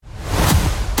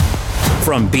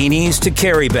From beanies to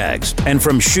carry bags and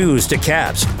from shoes to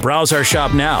caps, browse our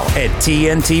shop now at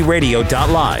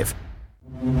tntradio.live.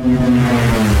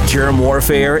 Germ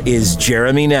warfare is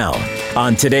Jeremy Nell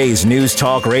on today's News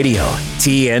Talk Radio,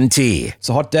 TNT. It's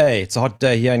a hot day. It's a hot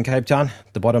day here in Cape Town,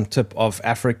 the bottom tip of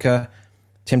Africa.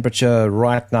 Temperature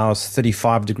right now is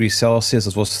 35 degrees Celsius.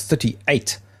 It was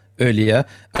 38 earlier.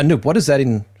 Anoop, what is that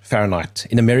in Fahrenheit,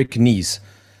 in Americanese?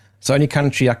 It's the only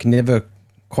country I can never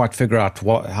quite figure out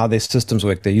how their systems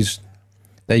work. They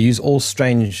use all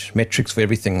strange metrics for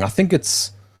everything. I think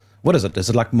it's, what is it? Is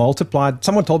it like multiplied?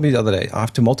 Someone told me the other day, I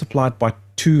have to multiply it by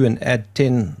 2 and add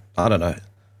 10, I don't know.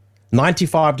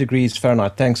 95 degrees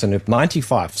Fahrenheit. Thanks, Anoop.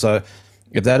 95. So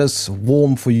if that is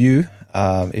warm for you,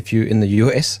 if you're in the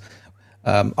US.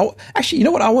 Actually, you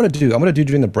know what I want to do? I'm going to do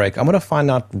during the break. I'm going to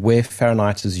find out where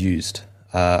Fahrenheit is used.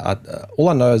 All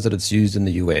I know is that it's used in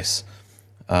the US.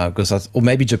 Or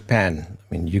maybe Japan.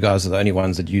 I mean, you guys are the only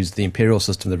ones that use the imperial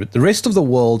system. The rest of the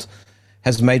world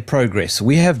has made progress.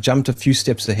 We have jumped a few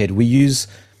steps ahead. We use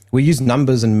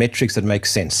numbers and metrics that make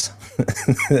sense.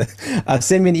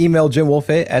 Send me an email,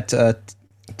 germwarfare at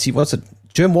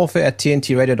germwarfare at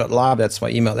tntradio.live. That's my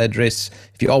email address.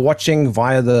 If you are watching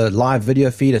via the live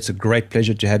video feed, it's a great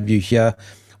pleasure to have you here.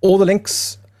 All the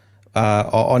links are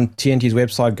on TNT's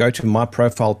website. Go to my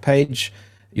profile page.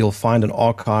 You'll find an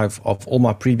archive of all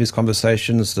my previous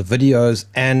conversations. The videos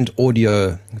and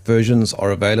audio versions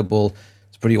are available.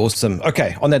 It's pretty awesome.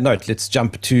 Okay, on that note, let's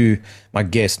jump to my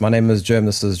guest. My name is Jerm.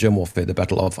 This is Germ Warfare, the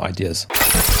Battle of Ideas.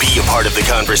 Be a part of the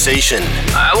conversation.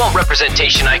 I want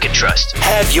representation I can trust.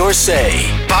 Have your say.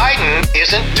 Biden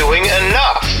isn't doing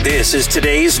enough. This is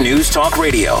today's News Talk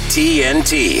Radio,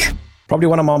 TNT. Probably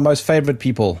one of my most favorite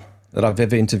people that I've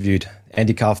ever interviewed,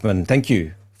 Andy Kaufman. Thank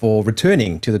you for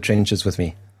returning to the trenches with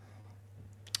me.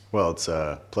 Well, it's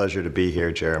a pleasure to be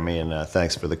here, Jeremy, and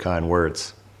thanks for the kind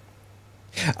words.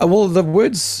 Well, the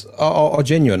words are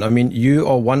genuine. I mean, you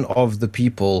are one of the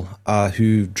people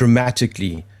who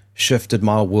dramatically shifted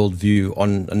my worldview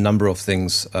on a number of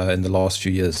things in the last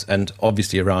few years, and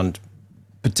obviously around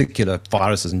particular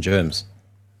viruses and germs.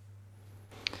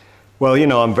 Well,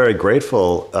 I'm very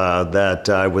grateful that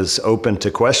I was open to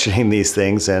questioning these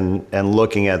things and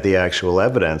looking at the actual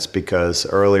evidence, because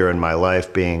earlier in my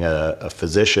life, being a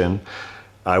physician,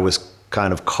 I was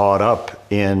kind of caught up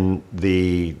in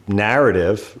the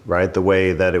narrative, right, the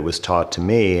way that it was taught to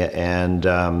me.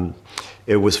 And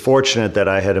it was fortunate that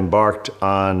I had embarked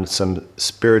on some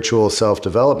spiritual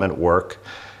self-development work.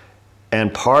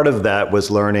 And part of that was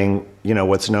learning,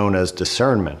 what's known as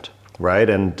discernment. Right?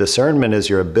 And discernment is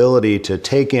your ability to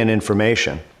take in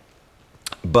information,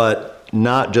 but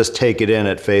not just take it in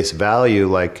at face value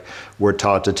like we're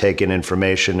taught to take in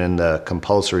information in the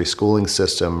compulsory schooling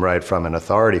system, right, from an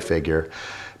authority figure,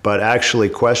 but actually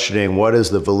questioning what is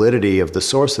the validity of the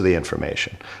source of the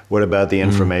information. What about the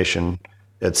information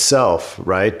itself,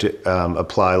 right? To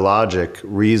apply logic,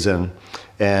 reason,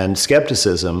 and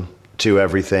skepticism to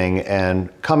everything.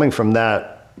 And coming from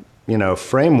that,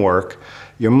 framework,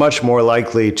 you're much more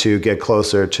likely to get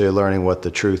closer to learning what the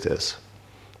truth is.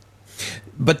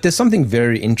 But there's something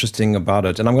very interesting about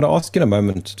it. And I'm going to ask you in a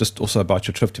moment just also about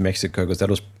your trip to Mexico, because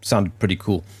that sounded pretty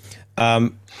cool.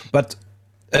 But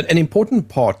an important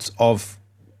part of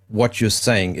what you're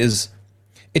saying is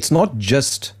it's not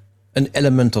just an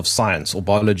element of science or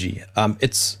biology.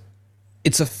 It's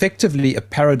effectively a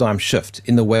paradigm shift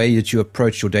in the way that you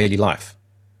approach your daily life.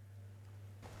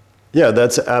 Yeah,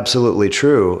 that's absolutely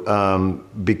true.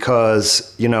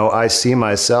 Because, I see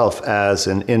myself as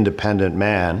an independent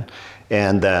man,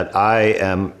 and that I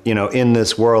am, in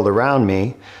this world around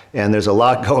me, and there's a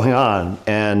lot going on.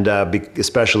 And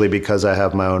especially because I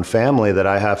have my own family, that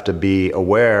I have to be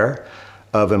aware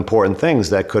of important things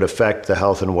that could affect the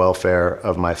health and welfare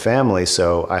of my family.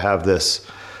 So I have this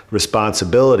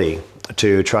responsibility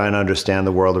to try and understand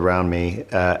the world around me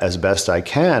as best I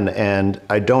can. And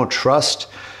I don't trust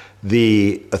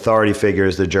the authority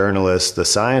figures, the journalists, the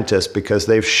scientists, because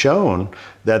they've shown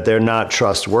that they're not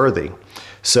trustworthy.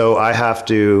 So I have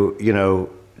to,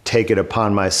 take it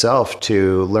upon myself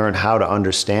to learn how to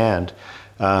understand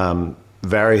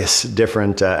various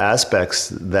different aspects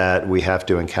that we have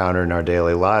to encounter in our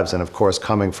daily lives. And of course,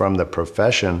 coming from the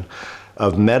profession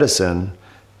of medicine,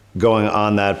 going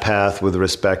on that path with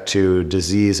respect to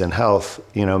disease and health,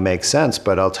 makes sense.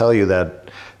 But I'll tell you that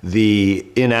the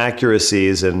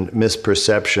inaccuracies and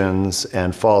misperceptions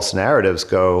and false narratives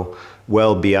go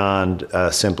well beyond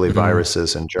simply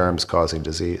viruses and germs causing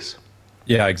disease.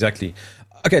 Yeah, exactly.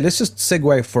 Okay, let's just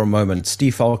segue for a moment.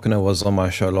 Steve Falconer was on my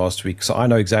show last week, so I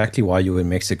know exactly why you were in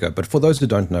Mexico. But for those who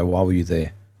don't know, why were you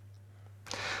there?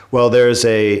 Well, there's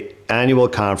a annual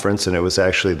conference, and it was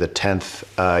actually the 10th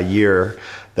year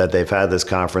that they've had this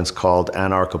conference, called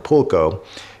Anarchapulco.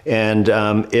 And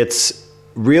it's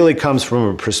really comes from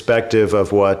a perspective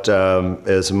of what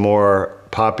is more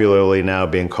popularly now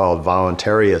being called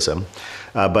voluntarism.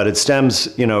 But it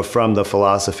stems, from the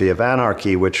philosophy of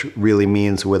anarchy, which really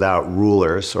means without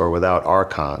rulers or without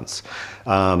archons.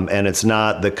 And it's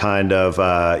not the kind of,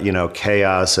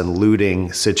 chaos and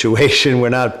looting situation.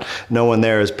 No one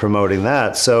there is promoting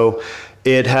that. So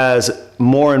it has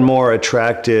more and more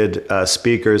attracted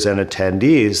speakers and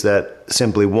attendees that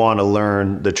simply want to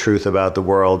learn the truth about the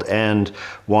world and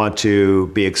want to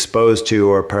be exposed to,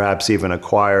 or perhaps even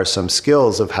acquire some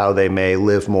skills of how they may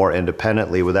live more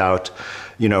independently without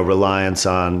reliance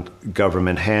on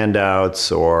government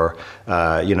handouts or,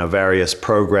 various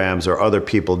programs or other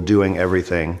people doing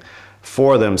everything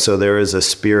for them. So there is a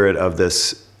spirit of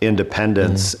this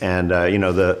independence. And,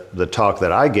 the talk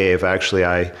that I gave, actually,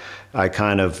 I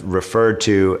kind of referred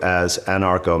to as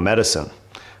anarcho-medicine,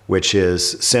 which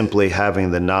is simply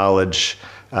having the knowledge,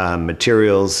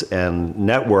 materials, and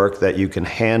network that you can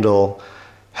handle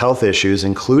health issues,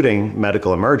 including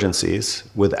medical emergencies,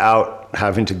 without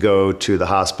having to go to the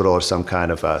hospital or some kind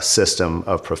of a system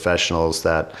of professionals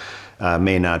that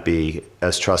may not be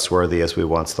as trustworthy as we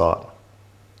once thought.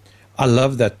 I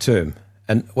love that term.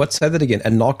 And say that again,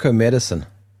 anarcho-medicine.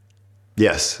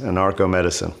 Yes,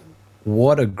 anarcho-medicine.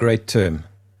 What a great term.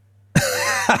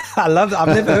 I love that. I've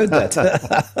never heard that.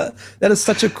 That is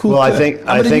such a cool term. Well,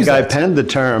 I think I penned the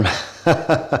term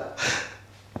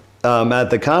at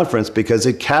the conference because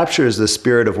it captures the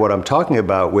spirit of what I'm talking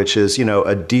about, which is,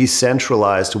 a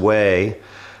decentralized way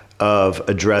of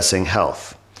addressing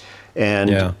health.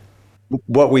 And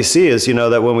what we see is,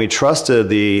 that when we trusted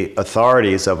the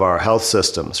authorities of our health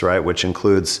systems, right, which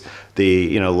includes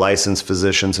the, licensed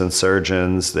physicians and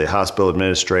surgeons, the hospital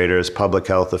administrators, public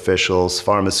health officials,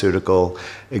 pharmaceutical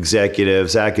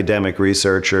executives, academic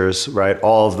researchers, right,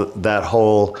 all of that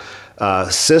whole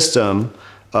system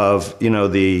of,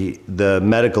 the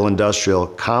medical industrial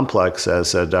complex,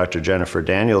 as Dr. Jennifer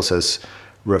Daniels has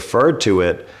referred to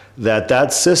it,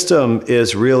 that system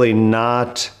is really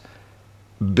not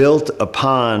built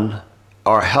upon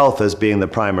our health as being the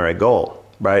primary goal,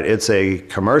 right? It's a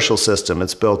commercial system.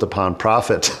 It's built upon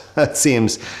profit. That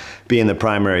seems being the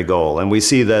primary goal. And we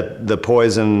see that the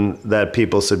poison that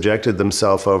people subjected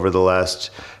themselves over the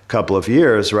last couple of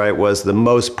years, right, was the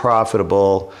most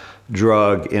profitable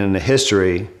drug in the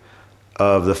history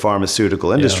of the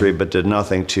pharmaceutical industry, but did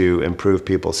nothing to improve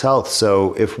people's health.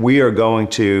 So if we are going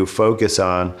to focus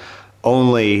on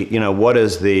only, what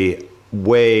is the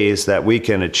ways that we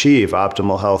can achieve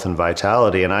optimal health and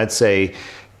vitality, and I'd say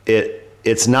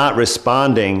it's not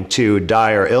responding to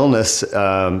dire illness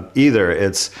either.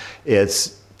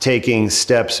 It's taking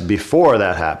steps before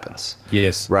that happens.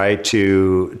 Yes. Right,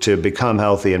 to become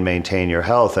healthy and maintain your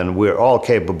health. And we're all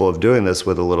capable of doing this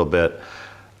with a little bit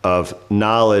of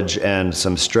knowledge and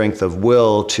some strength of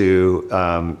will to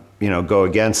go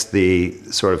against the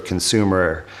sort of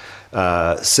consumer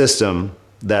system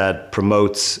that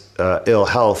promotes ill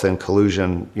health in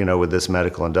collusion, with this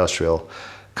medical industrial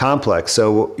complex.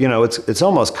 So, it's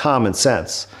almost common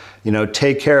sense.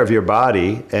 Take care of your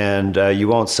body and you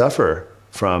won't suffer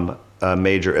from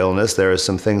major illness. There are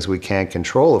some things we can't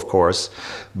control, of course,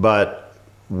 but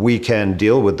we can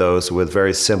deal with those with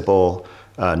very simple,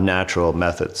 natural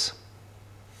methods.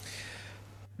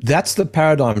 That's the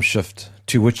paradigm shift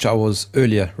to which I was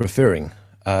earlier referring.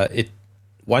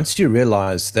 Once you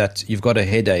realize that you've got a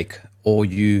headache or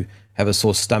you have a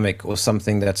sore stomach or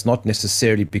something that's not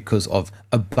necessarily because of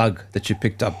a bug that you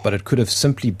picked up, but it could have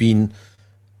simply been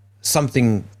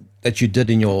something that you did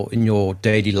in your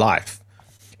daily life,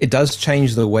 it does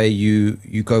change the way you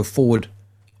go forward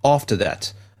after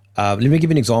that. Let me give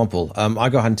you an example. I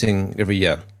go hunting every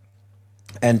year,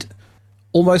 and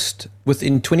almost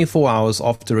within 24 hours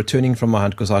after returning from my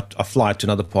hunt, because I fly to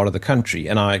another part of the country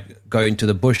and I go into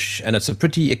the bush, and it's a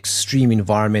pretty extreme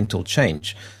environmental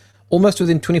change. Almost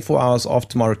within 24 hours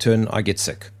after my return, I get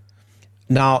sick.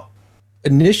 Now,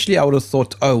 initially I would have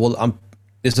thought,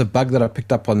 there's a bug that I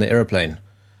picked up on the airplane.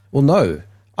 Well, no,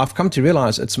 I've come to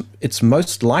realize it's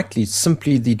most likely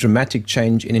simply the dramatic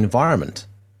change in environment.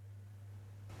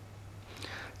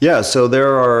 Yeah, so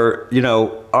there are,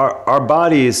 our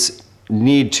bodies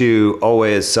need to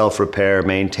always self-repair,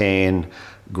 maintain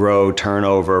grow,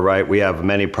 turnover, right? We have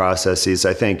many processes.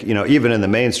 I think, even in the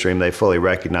mainstream, they fully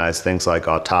recognize things like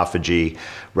autophagy,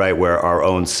 right? Where our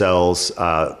own cells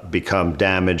become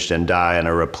damaged and die and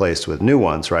are replaced with new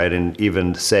ones, right? And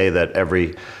even say that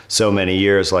every so many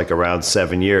years, like around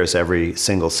 7 years, every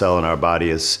single cell in our body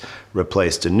is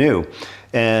replaced anew.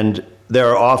 And there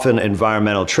are often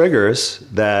environmental triggers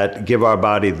that give our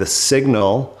body the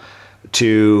signal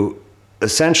to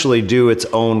essentially do its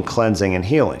own cleansing and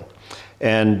healing.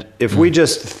 And if we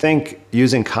just think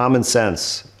using common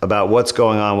sense about what's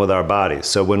going on with our bodies,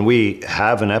 so when we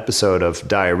have an episode of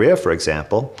diarrhea, for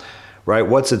example, right,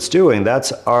 what's it's doing?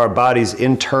 That's our body's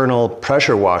internal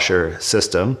pressure washer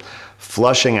system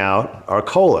flushing out our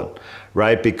colon,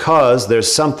 right? Because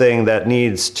there's something that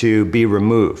needs to be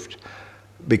removed.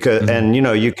 Because, and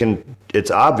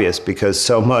it's obvious because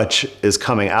so much is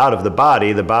coming out of the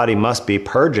body must be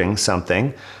purging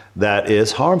something that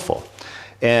is harmful.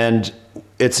 And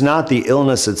it's not the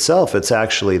illness itself, it's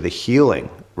actually the healing,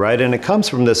 right? And it comes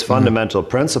from this fundamental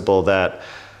principle that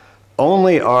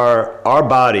only our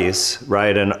bodies,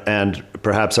 right, and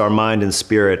perhaps our mind and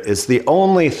spirit is the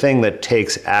only thing that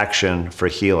takes action for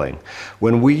healing.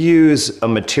 When we use a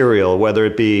material, whether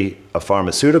it be a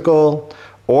pharmaceutical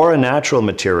or a natural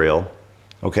material,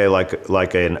 okay,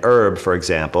 like an herb, for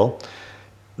example,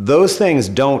 those things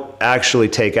don't actually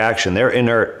take action. They're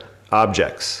inert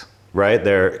objects, right?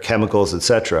 They're chemicals,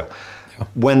 etc. Yeah.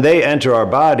 When they enter our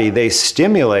body, they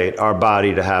stimulate our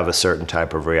body to have a certain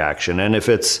type of reaction. And if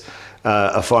it's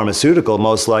a pharmaceutical,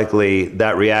 most likely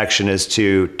that reaction is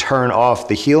to turn off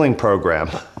the healing program,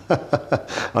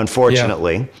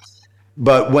 unfortunately. Yeah.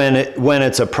 But when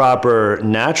it's a proper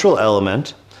natural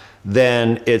element,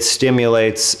 then it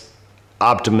stimulates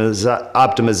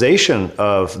optimization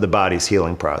of the body's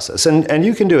healing process. And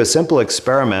you can do a simple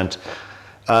experiment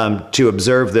to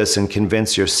observe this and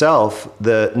convince yourself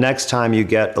the next time you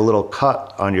get a little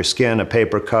cut on your skin, a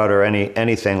paper cut or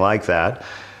anything like that,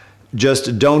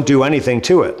 just don't do anything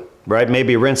to it, right?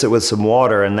 Maybe rinse it with some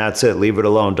water and that's it. Leave it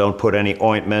alone. Don't put any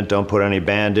ointment, don't put any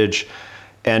bandage,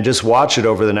 and just watch it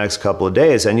over the next couple of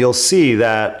days. And you'll see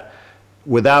that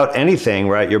without anything,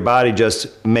 right, your body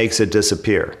just makes it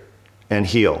disappear and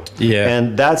heal. Yeah.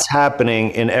 And that's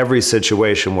happening in every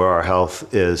situation where our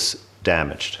health is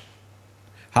damaged.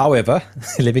 However,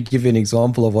 let me give you an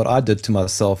example of what I did to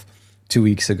myself 2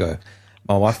 weeks ago.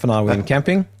 My wife and I went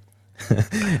camping,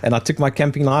 and I took my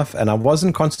camping knife, and I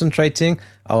wasn't concentrating.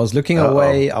 I was looking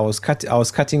away. I was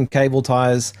cutting cable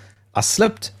ties. I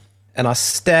slipped, and I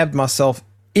stabbed myself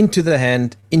into the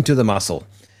hand, into the muscle,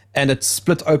 and it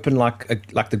split open like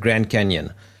the Grand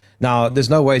Canyon. Now, there's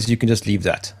no ways you can just leave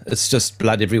that. It's just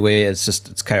blood everywhere.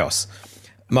 It's chaos.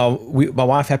 My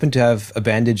wife happened to have a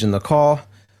bandage in the car,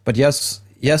 but yes.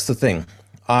 Here's the thing.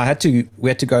 We had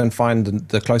to go and find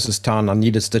the closest town. I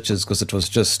needed stitches because it was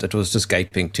just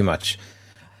gaping too much.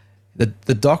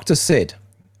 The doctor said,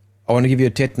 I want to give you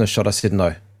a tetanus shot. I said,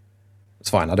 no,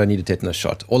 it's fine. I don't need a tetanus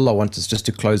shot. All I want is just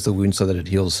to close the wound so that it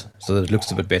heals, so that it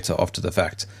looks a bit better after the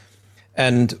fact.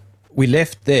 And we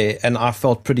left there and I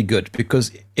felt pretty good,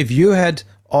 because if you had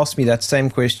asked me that same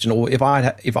question, or if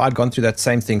I'd gone through that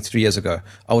same thing 3 years ago,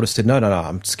 I would have said, no,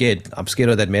 I'm scared. I'm scared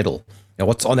of that medal.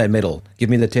 What's on that medal?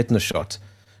 Give me the tetanus shot.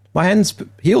 My hand's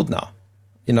healed now.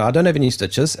 I don't have any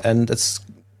stitches and it's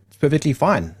perfectly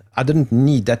fine. I didn't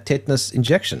need that tetanus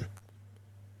injection.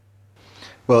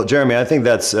 Well, Jeremy, I think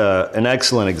that's an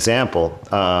excellent example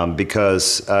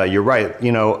because you're right.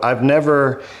 I've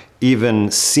never even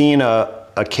seen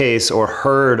a case or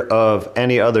heard of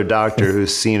any other doctor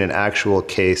who's seen an actual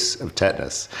case of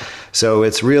tetanus. So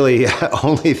it's really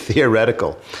only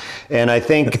theoretical. And I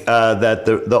think that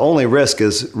the only risk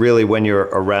is really when you're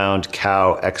around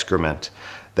cow excrement,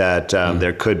 that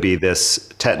there could be this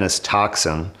tetanus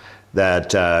toxin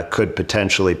that could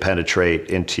potentially penetrate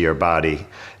into your body.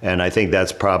 And I think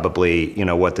that's probably,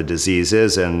 what the disease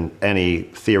is, and any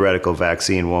theoretical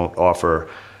vaccine won't offer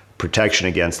protection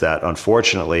against that,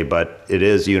 unfortunately, but it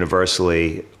is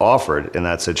universally offered in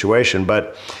that situation.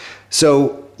 But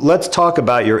so let's talk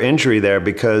about your injury there,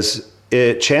 because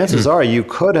chances are you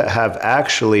could have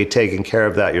actually taken care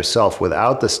of that yourself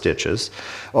without the stitches,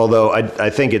 although I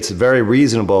think it's very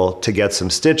reasonable to get some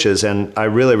stitches. And I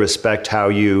really respect how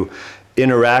you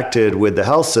interacted with the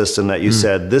health system, that you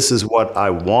said, this is what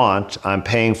I want. I'm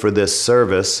paying for this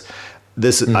service.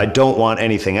 I don't want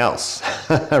anything else,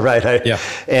 right? Yeah.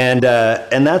 And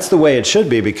that's the way it should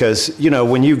be, because,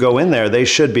 when you go in there, they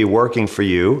should be working for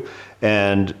you,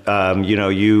 and,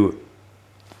 you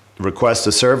request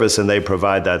a service and they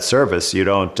provide that service. You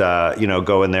don't,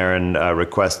 go in there and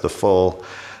request the full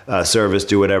service,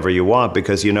 do whatever you want,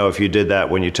 because if you did that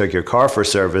when you took your car for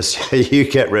service, you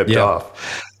get ripped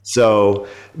off. So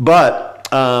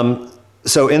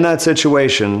in that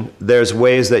situation, there's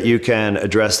ways that you can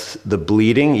address the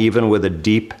bleeding even with a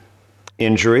deep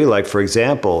injury, like, for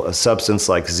example, a substance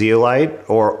like zeolite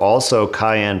or also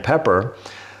cayenne pepper.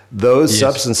 Those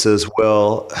substances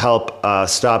will help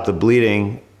stop the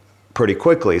bleeding pretty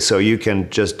quickly. So you can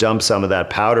just dump some of that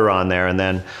powder on there and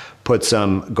then put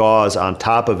some gauze on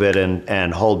top of it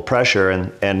and hold pressure,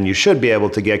 and you should be able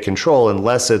to get control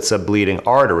unless it's a bleeding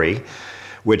artery,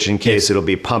 which in case it'll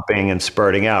be pumping and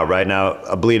spurting out. Right now,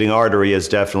 a bleeding artery is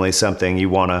definitely something you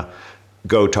want to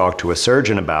go talk to a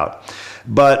surgeon about.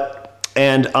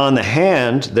 And on the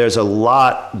hand, there's a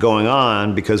lot going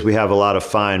on because we have a lot of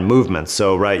fine movements.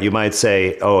 So, right, you might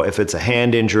say, if it's a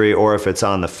hand injury or if it's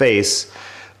on the face,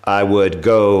 I would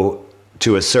go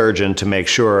to a surgeon to make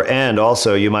sure. And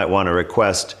also, you might want to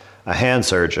request a hand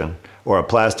surgeon or a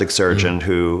plastic surgeon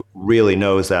who really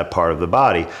knows that part of the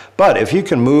body. But if you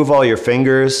can move all your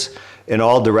fingers in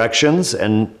all directions,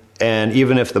 and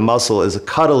even if the muscle is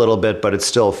cut a little bit, but it's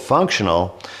still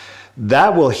functional,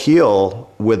 that will heal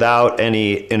without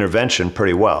any intervention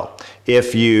pretty well.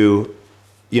 If you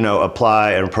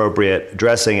apply an appropriate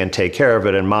dressing and take care of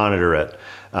it and monitor it.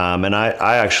 And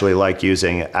I actually like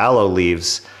using aloe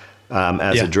leaves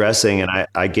as a dressing. And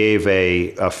I gave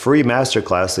a free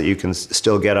masterclass that you can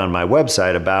still get on my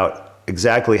website about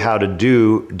exactly how to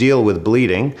deal with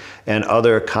bleeding and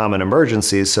other common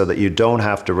emergencies so that you don't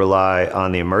have to rely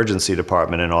on the emergency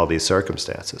department in all these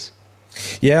circumstances.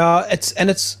 Yeah,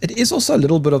 it is also a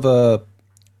little bit of a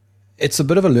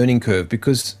learning curve,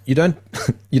 because you don't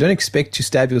expect to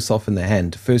stab yourself in the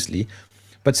hand, firstly,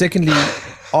 but secondly,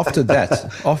 after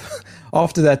that,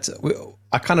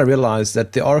 I kind of realized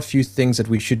that there are a few things that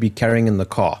we should be carrying in the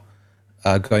car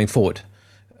going forward.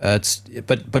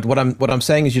 But what I'm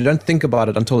saying is, you don't think about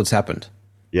it until it's happened.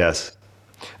 Yes.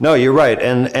 No, you're right,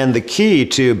 and the key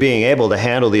to being able to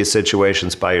handle these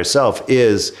situations by yourself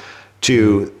is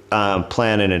to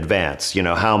plan in advance.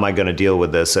 How am I going to deal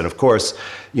with this? And of course,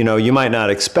 you might not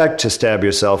expect to stab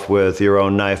yourself with your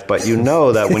own knife, but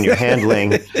that when you're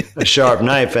handling a sharp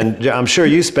knife, and I'm sure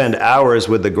you spend hours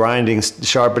with the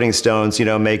sharpening stones,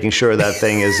 making sure that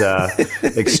thing is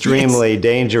extremely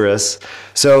dangerous.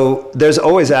 So there's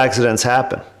always accidents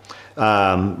happen.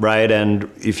 Right? And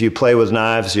if you play with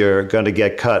knives, you're going to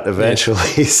get cut eventually.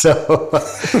 Yes. So,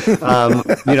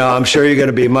 I'm sure you're going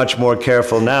to be much more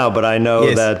careful now, but I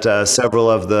know that several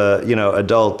of the,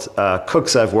 adult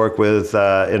cooks I've worked with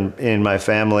in my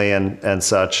family and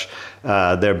such,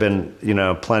 there have been,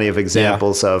 plenty of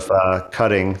examples of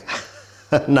cutting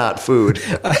not food.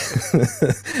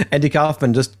 Andy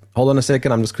Kaufman, just hold on a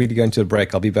second. I'm just quickly going to a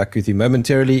break. I'll be back with you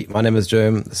momentarily. My name is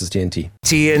Jerm. This is TNT.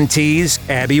 TNT's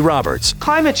Abby Roberts.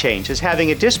 Climate change is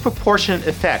having a disproportionate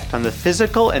effect on the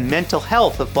physical and mental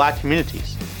health of Black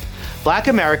communities. Black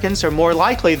Americans are more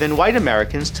likely than white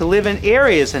Americans to live in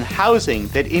areas and housing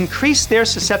that increase their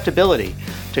susceptibility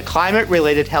to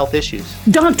climate-related health issues.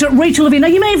 Dr. Rachel Levine, now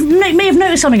you may have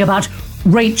noticed something about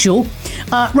Rachel.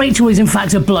 Rachel is in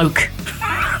fact a bloke.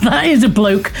 That is a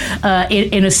bloke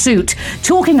in a suit,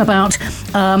 talking about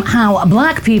how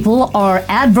Black people are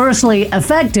adversely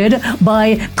affected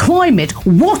by climate.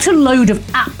 What a load of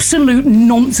absolute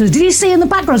nonsense. Did you see in the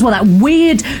background as well that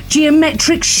weird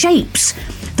geometric shapes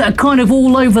that are kind of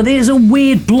all over? There's a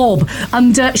weird blob,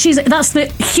 and that's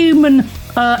the human.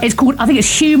 It's called, I think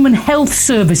it's Human Health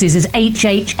Services, is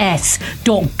hhs.gov.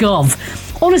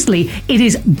 Honestly, it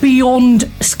is beyond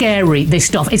scary, this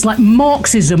stuff. It's like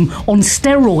Marxism on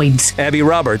steroids. Abby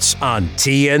Roberts on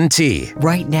TNT.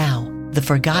 Right now, the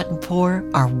forgotten poor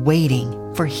are waiting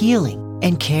for healing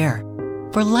and care,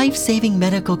 for life-saving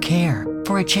medical care,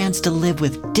 for a chance to live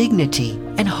with dignity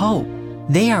and hope.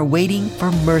 They are waiting for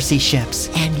Mercy Ships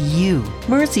and you.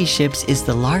 Mercy Ships is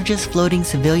the largest floating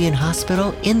civilian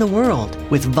hospital in the world,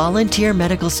 with volunteer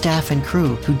medical staff and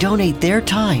crew who donate their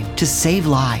time to save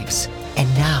lives. And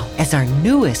now, as our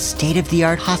newest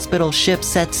state-of-the-art hospital ship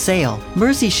sets sail,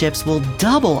 Mercy Ships will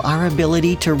double our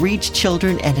ability to reach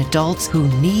children and adults who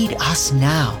need us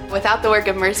now. Without the work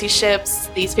of Mercy Ships,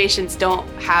 these patients don't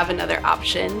have another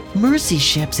option. Mercy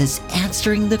Ships is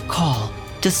answering the call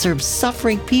to serve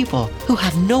suffering people who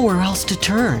have nowhere else to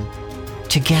turn.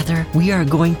 Together, we are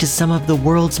going to some of the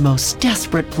world's most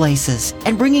desperate places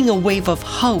and bringing a wave of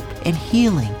hope and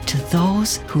healing to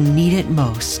those who need it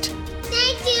most.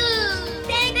 Thank you!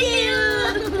 Thank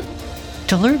you!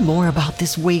 To learn more about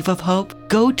this wave of hope,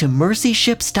 go to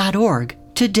mercyships.org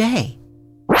today.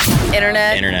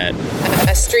 Internet.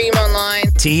 A stream online.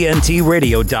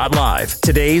 TNTRadio.live.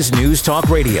 Today's News Talk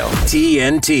Radio.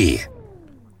 TNT.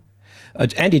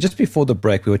 Andy, just before the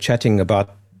break, we were chatting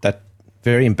about that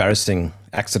very embarrassing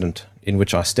accident in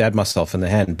which I stabbed myself in the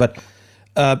hand. But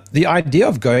the idea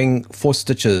of going for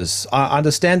stitches, I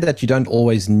understand that you don't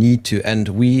always need to.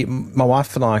 And my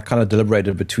wife and I kind of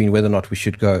deliberated between whether or not we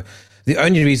should go. The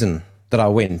only reason that I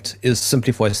went is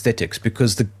simply for aesthetics,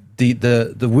 because the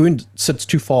wound sits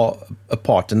too far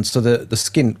apart, and so the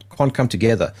skin can't come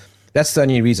together. That's the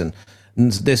only reason.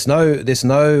 And there's no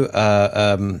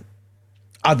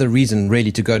other reason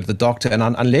really to go to the doctor, and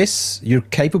unless you're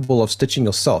capable of stitching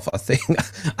yourself, I think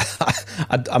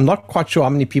I'm not quite sure how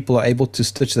many people are able to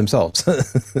stitch themselves.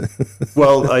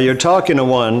 Well, you're talking to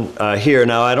one here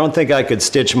now. I don't think I could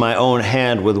stitch my own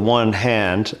hand with one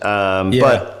hand,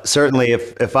 but certainly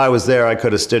if I was there, I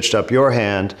could have stitched up your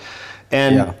hand.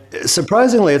 And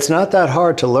surprisingly, it's not that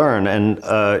hard to learn. And,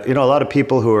 a lot of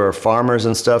people who are farmers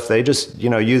and stuff, they just,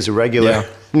 use a regular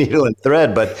needle and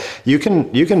thread. But you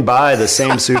can buy the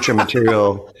same suture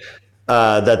material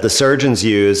that the surgeons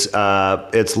use.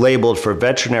 It's labeled for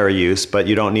veterinary use, but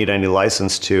you don't need any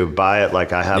license to buy it.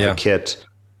 Like I have a kit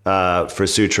for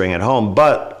suturing at home.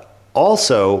 But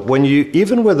also,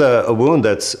 even with a wound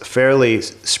that's fairly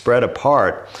spread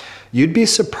apart, you'd be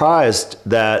surprised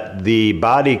that the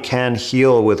body can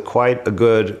heal with quite a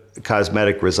good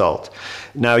cosmetic result.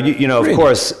 Now, of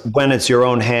course, when it's your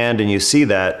own hand and you see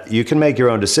that, you can make your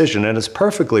own decision, and it's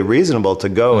perfectly reasonable to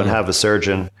go and have a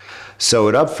surgeon sew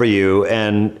it up for you.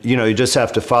 And, you just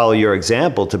have to follow your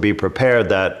example to be prepared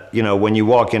that, when you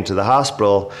walk into the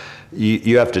hospital,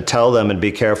 you have to tell them and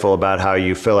be careful about how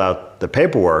you fill out the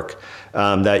paperwork.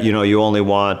 That you only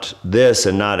want this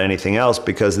and not anything else,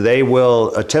 because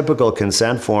a typical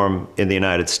consent form in the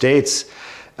United States,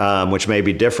 which may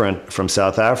be different from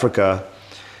South Africa,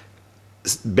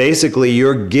 basically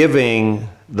you're giving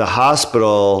the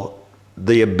hospital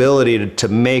the ability to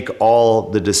make all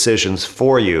the decisions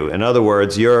for you. In other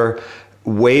words, you're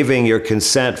waiving your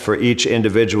consent for each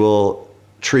individual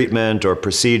treatment or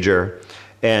procedure,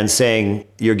 and saying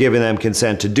you're giving them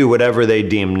consent to do whatever they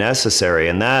deem necessary.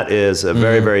 And that is a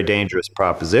very, very dangerous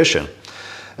proposition,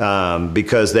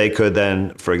 because they could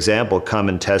then, for example, come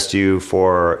and test you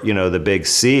for, the big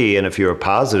C. And if you were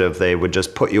positive, they would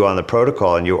just put you on the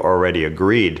protocol and you already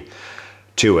agreed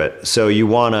to it. So you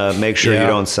want to make sure you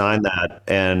don't sign that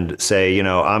and say,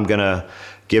 I'm going to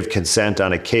give consent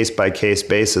on a case-by-case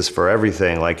basis for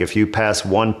everything. Like if you pass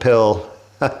one pill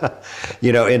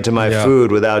into my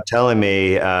food without telling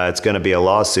me, it's going to be a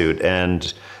lawsuit.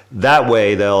 And that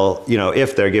way they'll,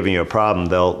 if they're giving you a problem,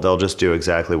 they'll just do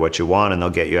exactly what you want, and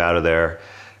they'll get you out of there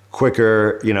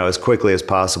quicker, as quickly as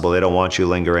possible. They don't want you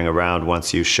lingering around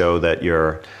once you show that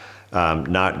you're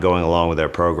not going along with their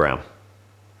program.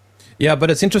 Yeah,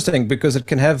 but it's interesting because it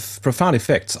can have profound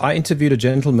effects. I interviewed a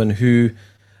gentleman who,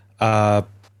 what's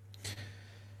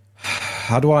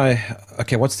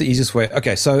the easiest way?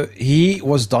 Okay, so he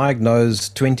was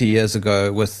diagnosed 20 years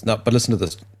ago with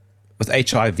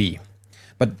HIV.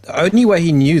 But the only way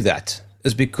he knew that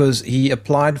is because he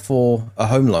applied for a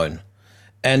home loan.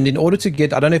 And in order to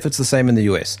get, I don't know if it's the same in the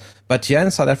US, but here in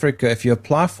South Africa, if you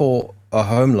apply for a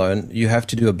home loan, you have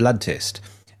to do a blood test.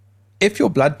 If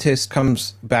your blood test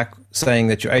comes back saying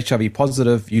that you're HIV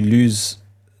positive, you lose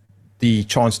the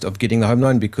chance of getting the home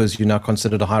loan because you're now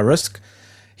considered a high risk.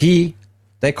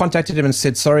 They contacted him and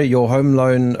said, sorry, your home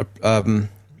loan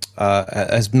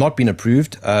has not been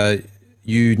approved.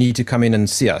 You need to come in and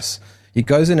see us. He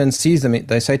goes in and sees them.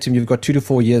 They say to him, you've got 2 to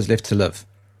 4 years left to live.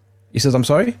 He says, I'm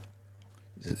sorry?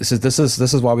 He says, this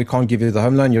is why we can't give you the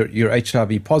home loan. You're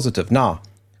HIV positive. Now,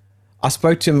 I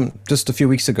spoke to him just a few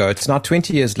weeks ago. It's now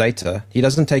 20 years later. He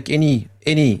doesn't take any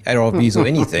ARVs or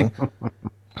anything.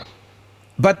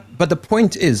 But the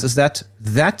point is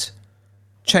that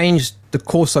changed the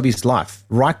course of his life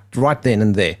right then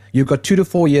and there. You've got 2 to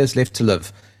 4 years left to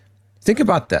live. Think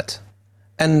about that,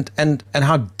 and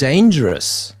how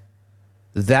dangerous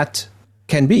that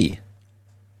can be.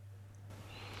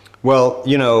 Well,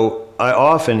 I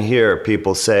often hear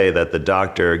people say that the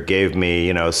doctor gave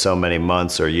me, so many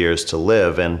months or years to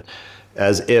live, and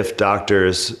as if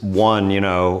doctors, one,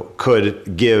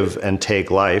 could give and take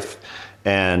life,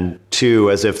 and two,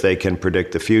 as if they can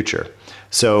predict the future.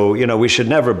 So, we should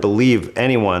never believe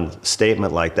anyone's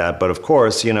statement like that. But of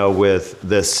course, with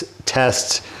this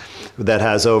test that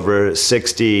has over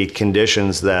 60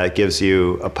 conditions that gives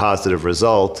you a positive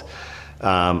result,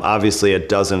 obviously it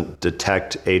doesn't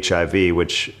detect HIV,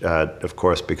 which, of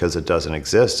course, because it doesn't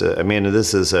exist. I mean,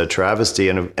 this is a travesty.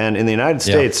 And in the United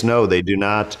States, no, they do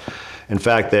not. In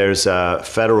fact, there's a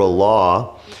federal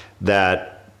law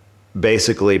that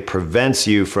basically prevents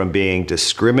you from being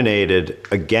discriminated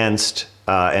against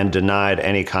and denied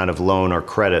any kind of loan or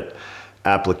credit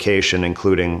application,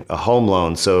 including a home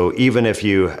loan. So even if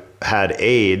you had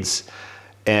AIDS,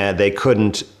 and they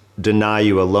couldn't deny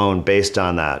you a loan based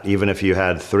on that. Even if you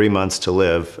had 3 months to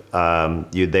live,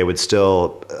 they would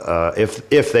still,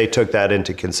 if they took that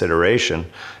into consideration,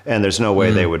 and there's no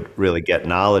way they would really get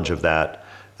knowledge of that,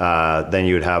 then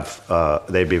you'd have,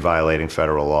 they'd be violating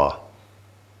federal law.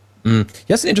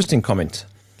 Here's an interesting comment.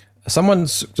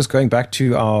 Someone's just going back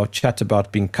to our chat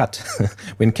about being cut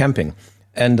when camping,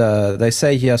 and they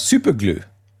say here, super glue.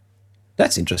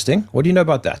 That's interesting. What do you know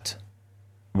about that?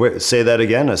 Wait, say that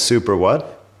again, a super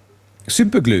what?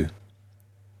 Super glue.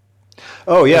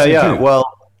 Oh, yeah. Well,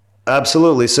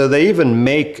 absolutely. So they even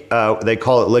make, they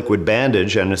call it liquid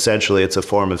bandage, and essentially it's a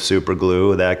form of super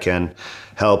glue that can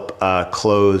help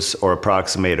close or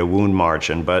approximate a wound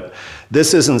margin. But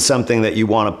this isn't something that you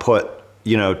want to put,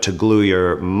 to glue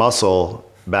your muscle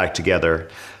back together.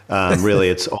 Really,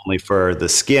 it's only for the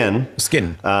skin.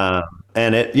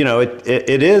 And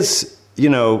it is,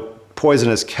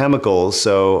 poisonous chemicals,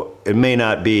 so it may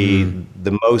not be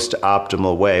the most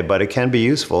optimal way, but it can be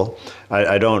useful.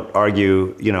 I don't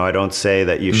argue, I don't say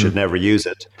that you should never use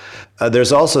it.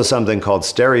 There's also something called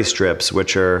steri-strips,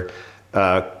 which are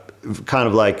kind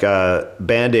of like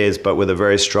Band-Aids, but with a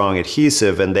very strong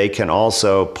adhesive, and they can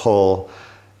also pull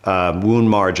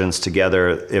wound margins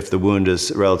together if the wound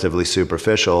is relatively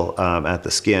superficial at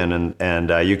the skin,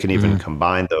 and you can even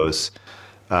combine those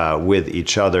with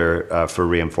each other for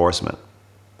reinforcement.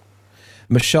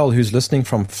 Michelle, who's listening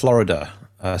from Florida,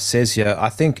 says here, I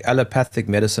think allopathic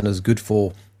medicine is good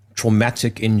for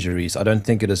traumatic injuries. I don't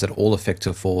think it is at all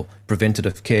effective for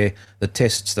preventative care. The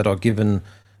tests that are given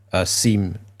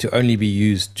seem to only be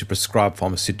used to prescribe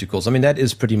pharmaceuticals. I mean, that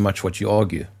is pretty much what you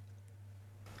argue.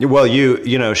 Well,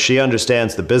 she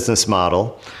understands the business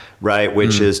model, right,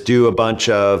 which is do a bunch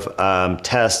of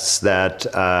tests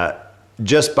that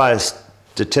just by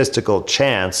statistical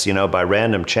chance, by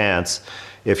random chance,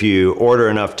 if you order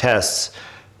enough tests,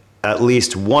 at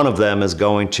least one of them is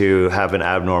going to have an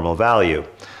abnormal value.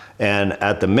 And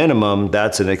at the minimum,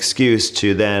 that's an excuse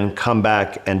to then come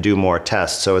back and do more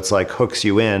tests. So it's like hooks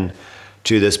you in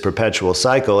to this perpetual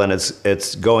cycle, and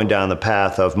it's going down the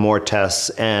path of more tests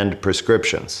and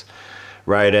prescriptions,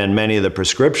 right? And many of the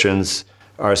prescriptions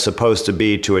are supposed to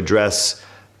be to address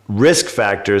risk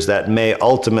factors that may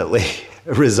ultimately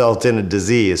result in a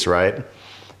disease, right?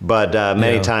 But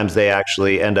many times they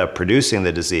actually end up producing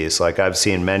the disease. Like I've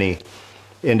seen many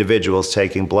individuals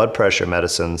taking blood pressure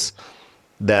medicines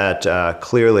that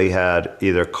clearly had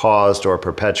either caused or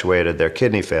perpetuated their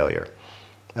kidney failure,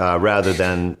 rather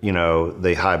than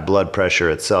the high blood pressure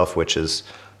itself, which is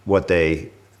what they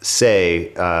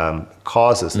say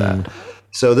causes that.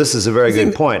 So this is a very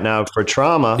good point. Now for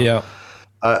trauma,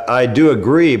 I do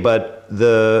agree, but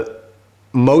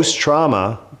most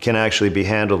trauma can actually be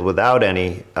handled without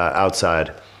any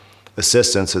outside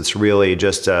assistance. It's really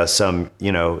just some,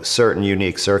 certain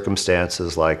unique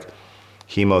circumstances like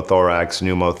hemothorax,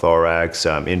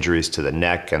 pneumothorax, injuries to the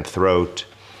neck and throat,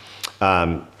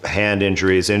 hand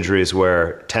injuries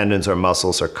where tendons or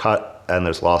muscles are cut and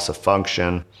there's loss of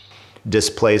function,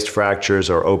 displaced fractures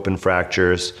or open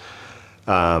fractures,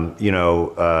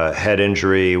 head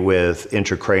injury with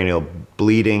intracranial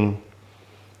bleeding,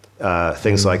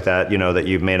 things like that, that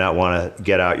you may not want to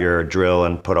get out your drill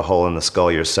and put a hole in the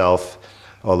skull yourself,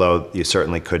 although you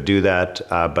certainly could do that,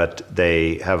 but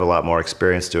they have a lot more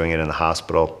experience doing it in the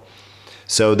hospital.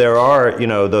 So there are,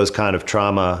 those kind of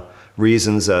trauma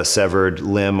reasons, a severed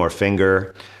limb or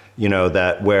finger,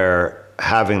 that where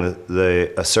having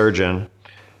a surgeon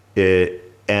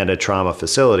and a trauma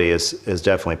facility is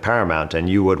definitely paramount, and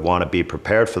you would want to be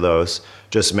prepared for those.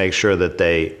 Just make sure that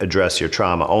they address your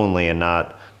trauma only and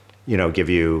not give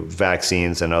you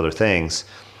vaccines and other things.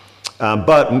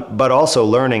 But also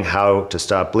learning how to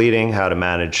stop bleeding, how to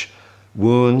manage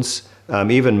wounds.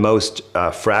 Even most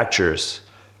fractures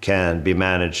can be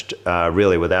managed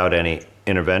really without any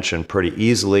intervention pretty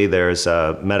easily. There's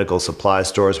medical supply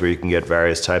stores where you can get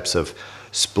various types of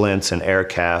splints and air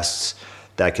casts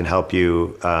that can help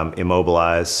you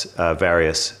immobilize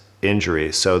various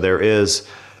injuries. So there is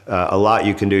a lot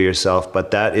you can do yourself,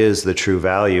 but that is the true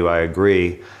value, I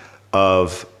agree,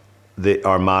 of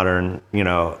our modern,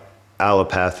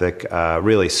 allopathic,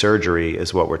 really surgery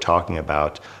is what we're talking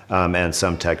about, and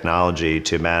some technology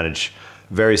to manage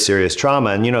very serious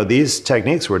trauma. And, these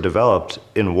techniques were developed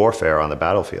in warfare on the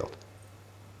battlefield.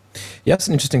 Yeah, that's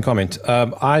an interesting comment.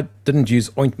 I didn't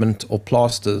use ointment or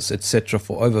plasters, etc.,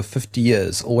 for over 50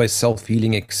 years. Always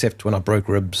self-healing, except when I broke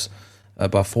ribs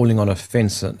by falling on a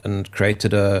fence and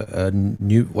created a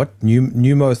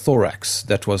pneumothorax.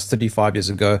 That was 35 years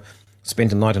ago.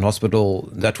 Spent a night in hospital.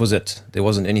 That was it. There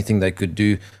wasn't anything they could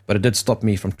do, but it did stop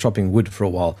me from chopping wood for a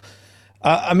while.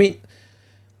 I mean,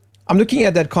 I'm looking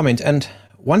at that comment, and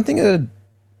one thing that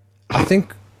I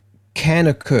think can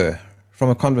occur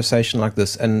from a conversation like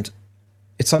this, and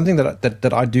it's something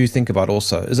that I do think about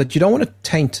also, is that you don't want to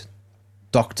taint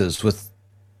doctors with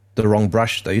the wrong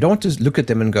brush, though. You don't want to look at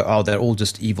them and go, oh, they're all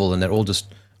just evil and they're all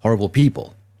just horrible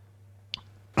people.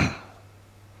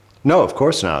 No, of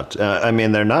course not. I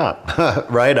mean, they're not,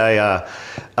 right?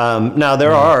 Now,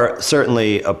 there are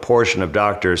certainly a portion of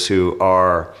doctors who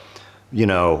are,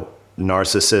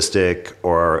 narcissistic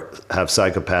or have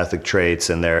psychopathic traits,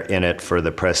 and they're in it for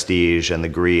the prestige and the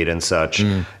greed and such,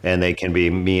 and they can be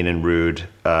mean and rude,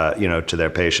 to their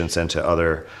patients and to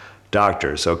other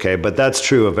doctors, okay? But that's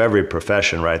true of every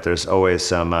profession, right? There's always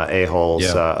some a-holes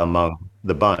among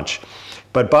the bunch.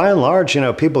 But by and large,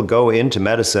 people go into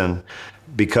medicine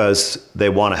because they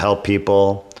want to help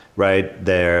people, right?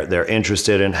 They're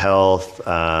interested in health.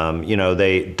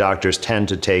 Doctors tend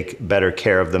to take better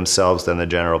care of themselves than the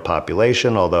general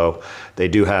population, although they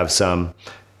do have some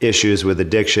issues with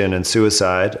addiction and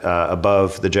suicide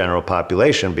above the general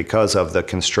population because of the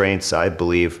constraints, I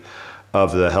believe,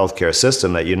 of the healthcare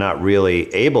system, that you're not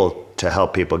really able to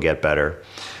help people get better.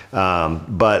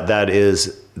 But that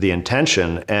is the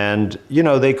intention. And,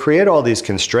 they create all these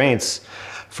constraints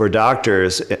for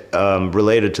doctors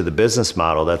related to the business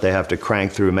model, that they have to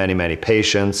crank through many, many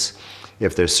patients.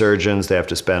 If they're surgeons, they have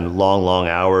to spend long, long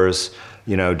hours,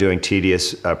 doing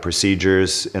tedious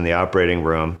procedures in the operating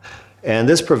room. And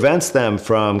this prevents them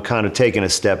from kind of taking a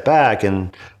step back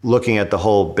and looking at the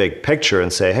whole big picture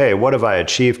and say, hey, what have I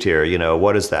achieved here?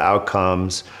 What is the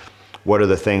outcomes? What are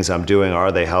the things I'm doing?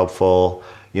 Are they helpful?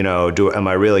 Am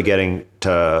I really getting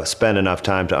to spend enough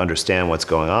time to understand what's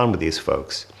going on with these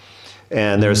folks?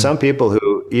 And there are some people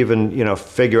who even,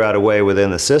 figure out a way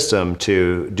within the system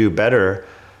to do better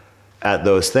at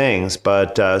those things.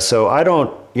 But so I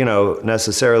don't,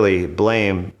 necessarily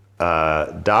blame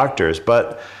doctors,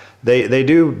 but they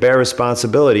do bear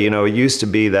responsibility. It used to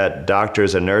be that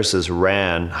doctors and nurses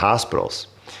ran hospitals.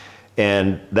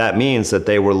 And that means that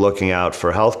they were looking out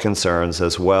for health concerns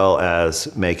as well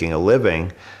as making a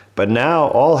living. But now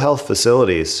all health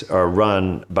facilities are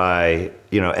run by,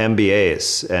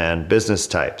 MBAs and business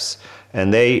types.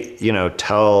 And they,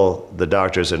 tell the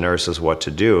doctors and nurses what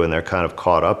to do, and they're kind of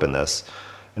caught up in this.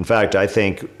 In fact, I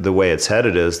think the way it's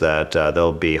headed is that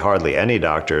there'll be hardly any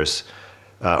doctors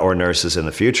or nurses in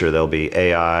the future. There'll be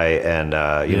AI and,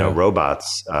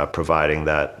 robots providing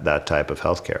that type of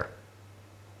healthcare.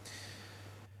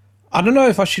 I don't know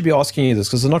if I should be asking you this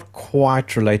because it's not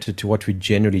quite related to what we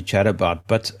generally chat about,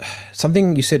 but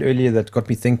something you said earlier that got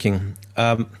me thinking.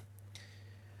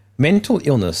 Mental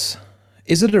illness,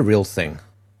 is it a real thing?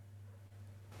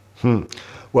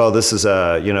 Well, this is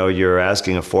you're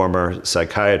asking a former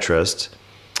psychiatrist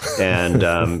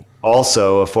and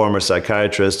also a former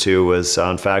psychiatrist who was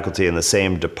on faculty in the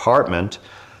same department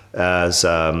as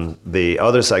the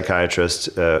other psychiatrist,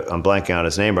 I'm blanking on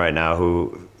his name right now,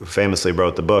 who famously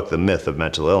wrote the book, The Myth of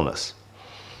Mental Illness.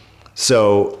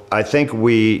 So I think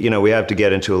we have to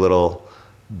get into a little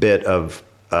bit of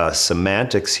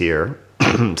semantics here.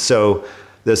 So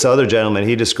this other gentleman,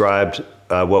 he described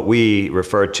what we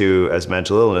refer to as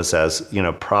mental illness as,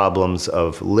 problems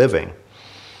of living.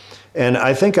 And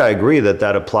I think I agree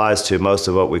that applies to most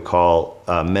of what we call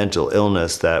mental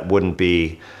illness that wouldn't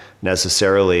be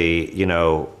necessarily,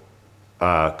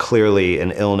 clearly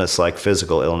an illness like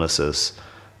physical illnesses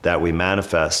that we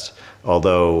manifest,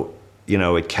 although,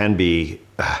 it can be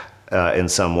in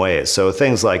some ways. So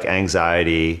things like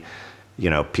anxiety,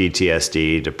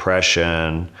 PTSD,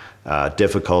 depression,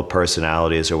 difficult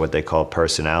personalities, or what they call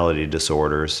personality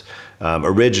disorders.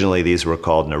 Originally, these were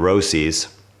called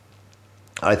neuroses.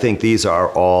 I think these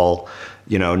are all,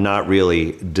 not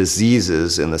really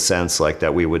diseases in the sense like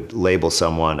that we would label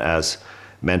someone as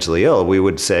mentally ill. We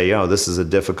would say, this is a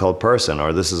difficult person,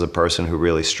 or this is a person who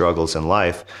really struggles in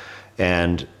life.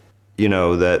 And,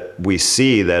 that we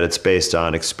see that it's based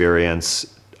on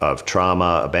experience of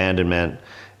trauma, abandonment,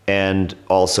 and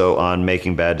also on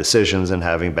making bad decisions and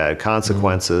having bad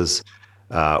consequences,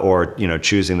 or,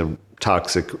 choosing the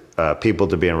toxic people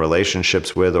to be in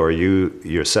relationships with, or you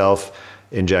yourself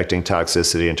injecting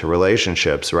toxicity into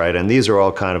relationships, right? And these are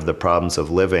all kind of the problems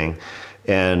of living.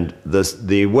 And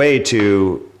the way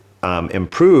to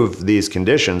improve these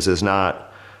conditions is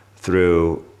not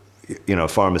through,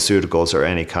 pharmaceuticals or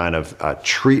any kind of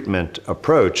treatment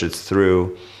approach. It's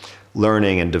through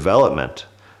learning and development,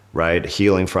 right?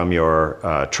 Healing from your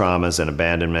traumas and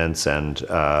abandonments, and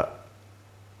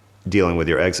dealing with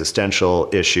your existential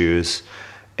issues,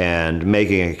 and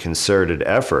making a concerted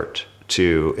effort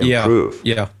to improve.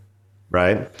 Yeah.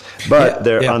 Right. But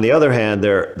on the other hand,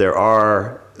 there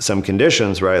are some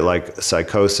conditions, right, like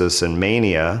psychosis and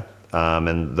mania,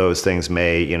 and those things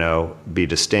may, be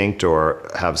distinct or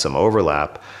have some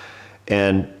overlap.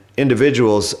 And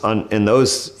individuals in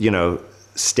those,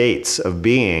 states of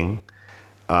being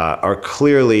are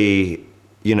clearly,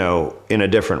 in a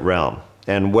different realm.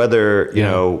 And whether,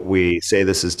 we say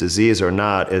this is disease or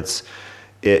not,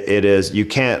 it is, you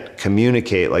can't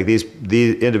communicate, like these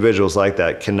individuals like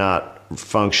that cannot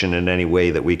function in any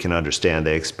way that we can understand.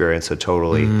 They experience a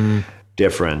totally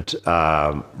different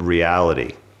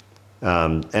reality.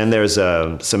 And there's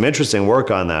some interesting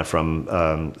work on that from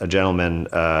a gentleman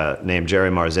named Jerry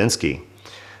Marzinski,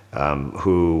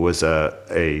 who was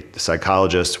a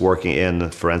psychologist working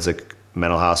in forensic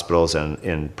mental hospitals and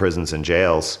in prisons and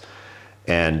jails.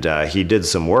 And he did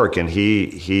some work, and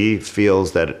he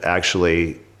feels that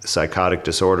actually psychotic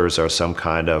disorders are some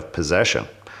kind of possession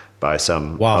by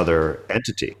some other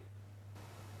entity.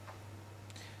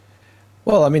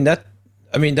 Well,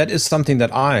 that is something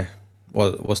that I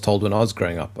was told when I was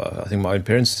growing up. I think my own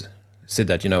parents said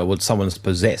that, someone's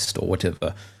possessed or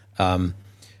whatever.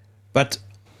 But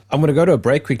I'm going to go to a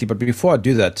break quickly. But before I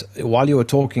do that, while you were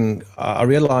talking, I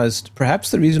realized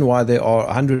perhaps the reason why there are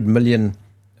 100 million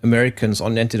Americans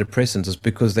on antidepressants is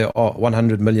because there are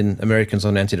 100 million Americans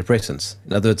on antidepressants.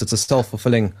 In other words, it's a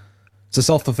self-fulfilling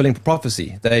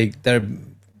prophecy. They're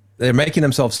making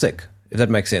themselves sick, if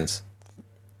that makes sense.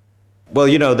 Well,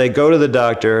 they go to the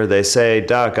doctor, they say,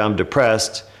 "Doc, I'm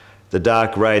depressed." The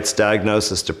doc writes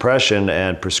diagnosis depression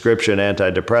and prescription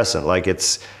antidepressant. Like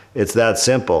it's that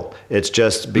simple. It's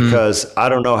just because I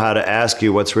don't know how to ask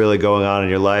you what's really going on in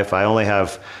your life. I only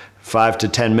have 5 to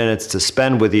 10 minutes to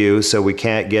spend with you, so we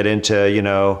can't get into,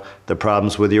 the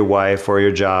problems with your wife or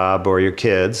your job or your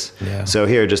kids. Yeah. So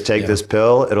here, just take this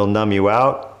pill. It'll numb you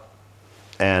out,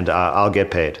 and I'll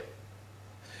get paid.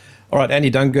 All right, Andy,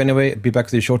 don't go anywhere. Be back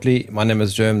with you shortly. My name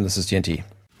is Jerm. This is TNT.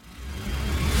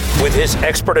 With his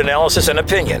expert analysis and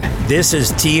opinion, this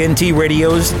is TNT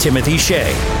Radio's Timothy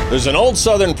Shea. There's an old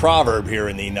Southern proverb here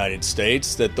in the United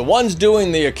States that the ones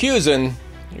doing the accusing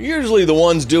are usually the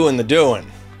ones doing the doing.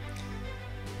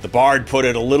 The bard put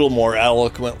it a little more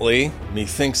eloquently,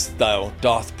 "Methinks thou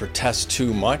doth protest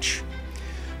too much."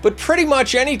 But pretty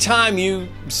much any time you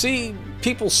see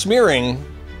people smearing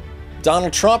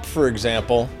Donald Trump, for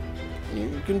example,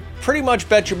 you can pretty much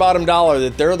bet your bottom dollar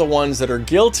that they're the ones that are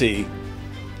guilty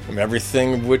from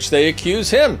everything of which they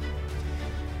accuse him.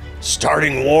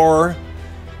 Starting war,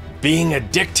 being a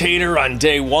dictator on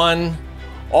day one,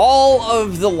 all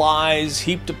of the lies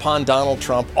heaped upon Donald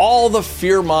Trump, all the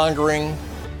fear-mongering,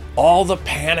 all the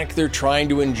panic they're trying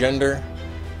to engender.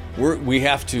 We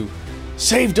have to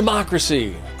save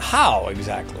democracy. How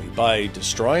exactly? By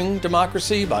destroying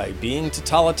democracy? By being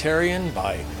totalitarian?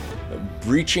 By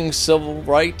breaching civil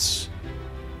rights?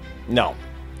 No.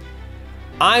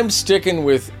 I'm sticking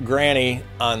with Granny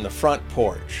on the front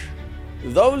porch.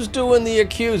 Those doing the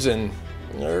accusing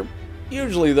are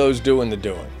usually those doing the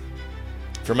doing.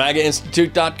 For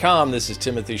MAGAInstitute.com, this is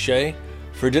Timothy Shea.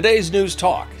 For today's News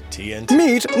Talk, TNT.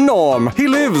 Meet Norm. He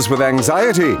lives with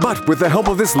anxiety, but with the help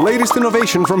of this latest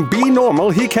innovation from Be Normal,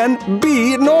 he can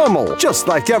be normal, just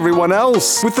like everyone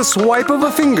else. With the swipe of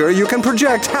a finger, you can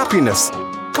project happiness,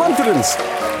 confidence,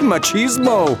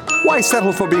 machismo. Why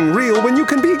settle for being real when you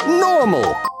can be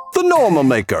normal? The Normal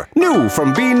Maker. New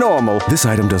from Be Normal. This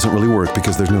item doesn't really work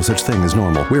because there's no such thing as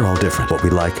normal. We're all different. What we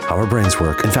like, how our brains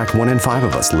work. In fact, 1 in 5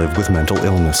 of us live with mental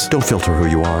illness. Don't filter who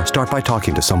you are. Start by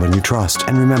talking to someone you trust.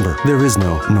 And remember, there is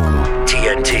no normal.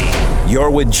 TNT. You're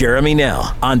with Jeremy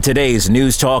Nell on today's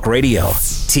News Talk Radio,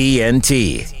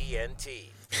 TNT.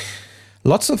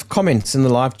 Lots of comments in the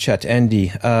live chat,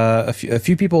 Andy. A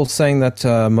few people saying that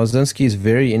Marzinski is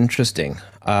very interesting.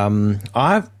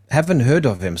 I haven't heard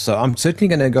of him, so I'm certainly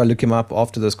going to go look him up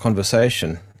after this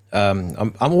conversation.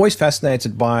 I'm always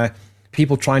fascinated by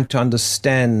people trying to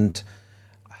understand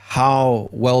how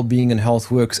well-being and health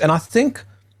works, and I think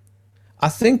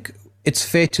it's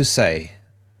fair to say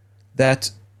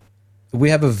that we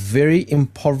have a very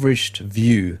impoverished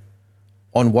view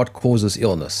on what causes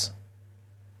illness.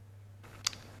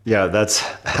 Yeah, that's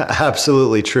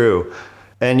absolutely true.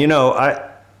 And,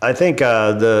 I think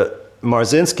the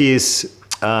Marzinski's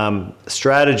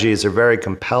strategies are very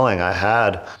compelling. I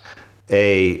had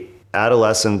a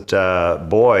adolescent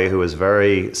boy who was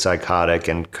very psychotic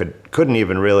and couldn't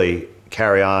even really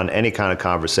carry on any kind of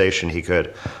conversation. He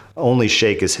could only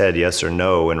shake his head yes or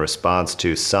no in response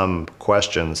to some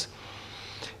questions.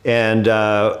 And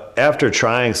after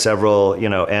trying several,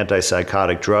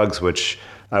 antipsychotic drugs, which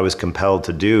I was compelled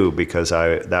to do because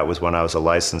that was when I was a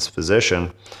licensed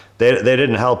physician, they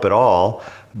didn't help at all.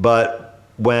 But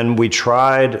when we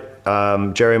tried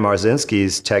Jerry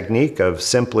Marzinski's technique of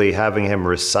simply having him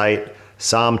recite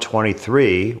Psalm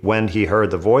 23 when he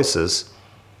heard the voices,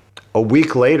 a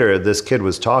week later, this kid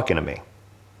was talking to me.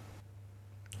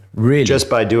 Really? Just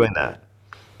by doing that.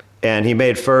 And he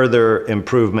made further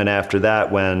improvement after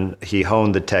that when he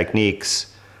honed the techniques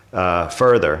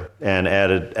further and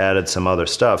added some other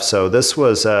stuff. So this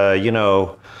was,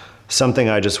 something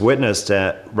I just witnessed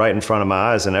right in front of my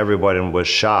eyes, and everybody was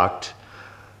shocked,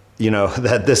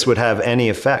 that this would have any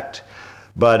effect.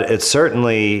 But it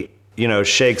certainly,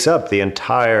 shakes up the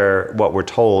entire, what we're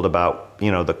told about,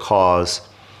 the cause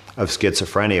of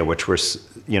schizophrenia, which were,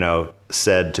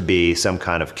 said to be some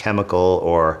kind of chemical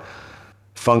or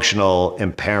functional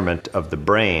impairment of the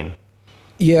brain.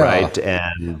 Yeah. Right.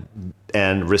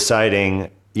 And reciting,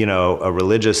 a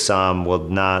religious psalm will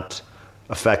not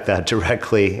affect that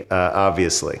directly,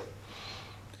 obviously.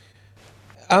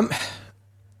 I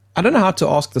don't know how to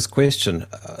ask this question,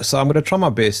 so I'm going to try my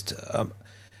best.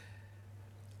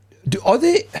 Are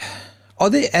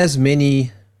there as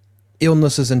many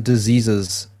illnesses and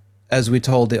diseases as we're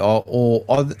told there are, or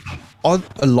are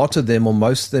a lot of them or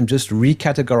most of them just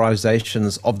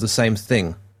recategorizations of the same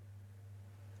thing?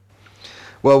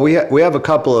 Well, we have a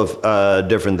couple of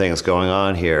different things going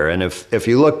on here. And if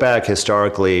you look back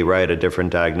historically, right, at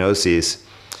different diagnoses,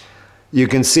 you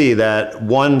can see that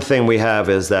one thing we have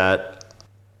is that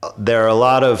there are a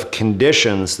lot of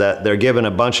conditions that they're given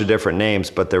a bunch of different names,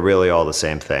 but they're really all the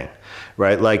same thing,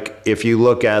 right? Like if you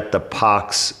look at the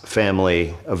pox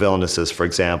family of illnesses, for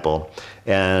example,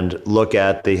 and look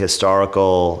at the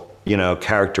historical,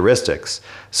 characteristics.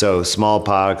 So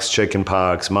smallpox,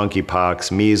 chickenpox,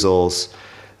 monkeypox, measles,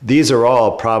 these are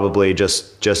all probably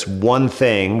just one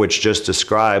thing, which just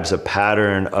describes a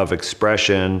pattern of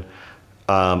expression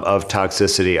of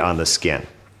toxicity on the skin.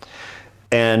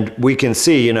 And we can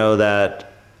see,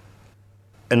 that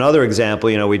another example,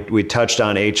 we touched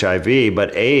on HIV,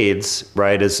 but AIDS,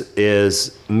 right,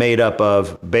 is made up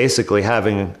of basically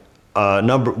having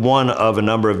one of a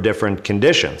number of different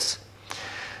conditions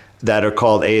that are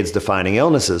called AIDS-defining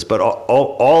illnesses. But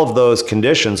all of those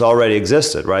conditions already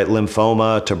existed, right?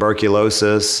 Lymphoma,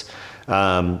 tuberculosis,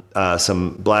 some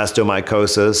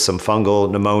blastomycosis, some fungal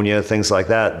pneumonia, things like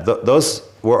that. Those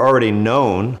were already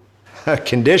known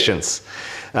conditions.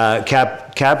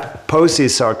 Kaposi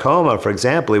sarcoma, for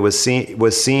example, was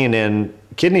seen in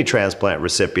kidney transplant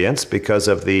recipients because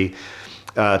of the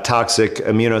toxic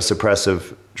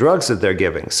immunosuppressive drugs that they're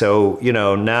giving. So,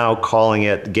 now calling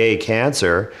it gay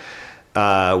cancer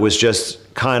was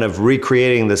just kind of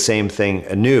recreating the same thing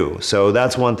anew. So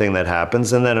that's one thing that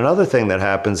happens. And then another thing that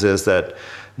happens is that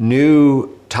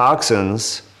new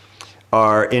toxins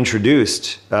are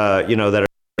introduced, that are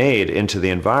made into the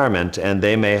environment, and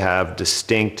they may have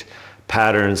distinct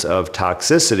patterns of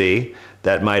toxicity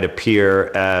that might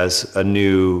appear as a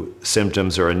new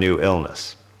symptoms or a new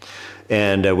illness.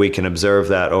 And we can observe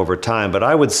that over time. But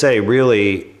I would say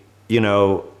really,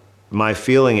 my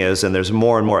feeling is, and there's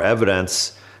more and more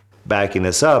evidence backing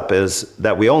this up, is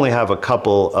that we only have a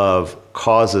couple of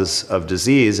causes of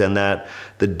disease, and that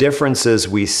the differences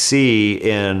we see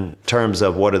in terms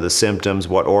of what are the symptoms,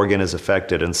 what organ is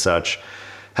affected and such,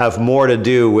 have more to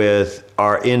do with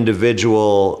our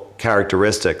individual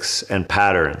characteristics and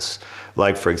patterns.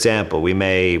 Like, for example, we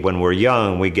may, when we're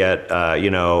young, we get,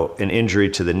 an injury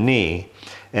to the knee,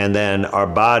 and then our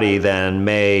body then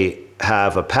may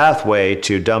have a pathway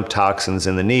to dump toxins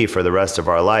in the knee for the rest of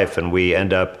our life, and we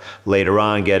end up later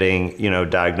on getting,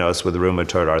 diagnosed with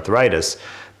rheumatoid arthritis.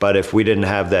 But if we didn't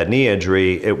have that knee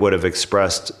injury, it would have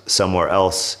expressed somewhere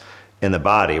else in the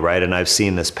body, right? And I've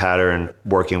seen this pattern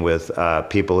working with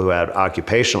people who had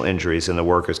occupational injuries in the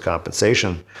workers'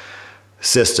 compensation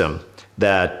system,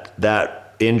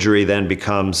 that injury then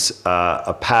becomes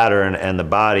a pattern, and the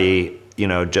body,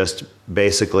 just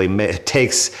basically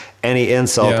takes any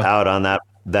insult out on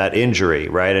that injury,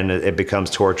 right? And it becomes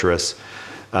torturous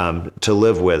to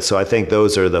live with. So I think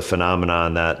those are the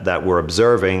phenomenon that we're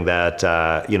observing that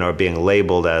are being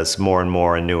labeled as more and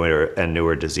more and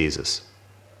newer diseases.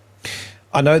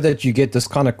 I know that you get this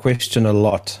kind of question a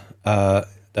lot.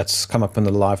 That's come up in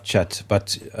the live chat,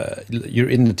 but you're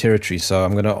in the territory, so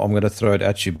I'm gonna throw it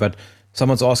at you. But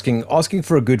someone's asking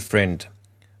for a good friend.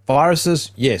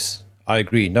 Viruses, yes, I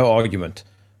agree. No argument.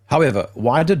 However,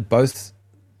 why did both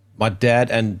my dad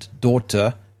and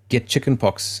daughter get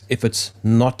chickenpox if it's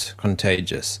not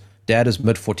contagious? Dad is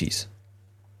mid-40s.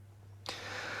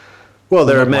 Well,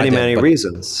 there are many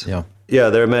reasons. Yeah,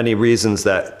 there are many reasons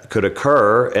that could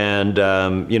occur, and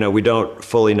we don't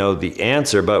fully know the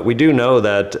answer, but we do know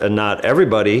that not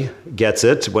everybody gets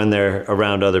it when they're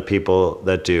around other people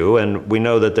that do, and we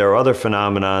know that there are other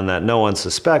phenomena that no one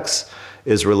suspects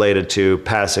is related to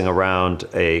passing around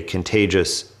a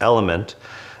contagious element,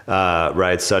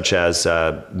 right? Such as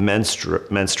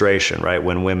menstruation, right?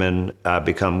 When women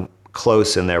become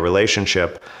close in their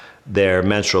relationship, their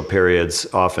menstrual periods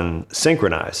often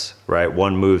synchronize, right?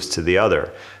 One moves to the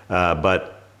other.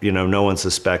 But, no one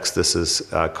suspects this is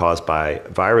caused by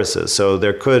viruses. So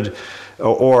there could,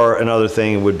 or another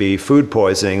thing would be food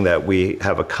poisoning, that we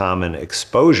have a common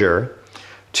exposure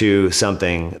to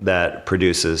something that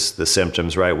produces the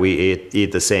symptoms, right? We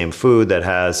eat the same food that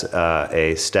has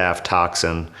a staph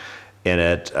toxin in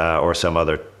it or some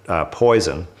other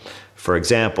poison, for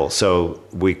example. So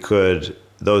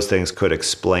those things could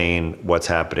explain what's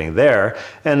happening there.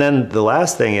 And then the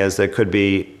last thing is there could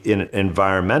be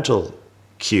environmental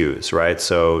cues, right?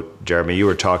 So, Jeremy, you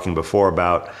were talking before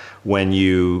about when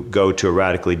you go to a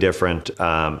radically different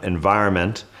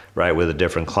environment, right, with a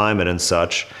different climate and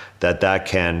such, that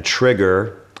can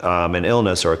trigger an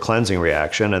illness or a cleansing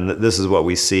reaction. And this is what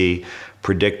we see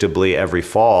predictably every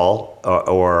fall,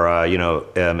 or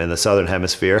in the southern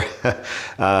hemisphere,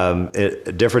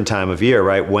 a different time of year,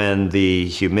 right, when the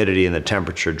humidity and the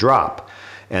temperature drop.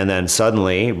 And then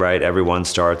suddenly, right, everyone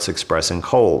starts expressing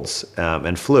colds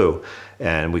and flu.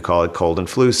 And we call it cold and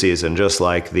flu season, just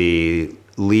like the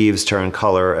leaves turn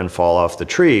color and fall off the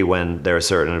tree when there are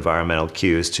certain environmental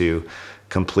cues to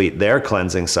complete their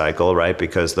cleansing cycle, right?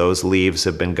 Because those leaves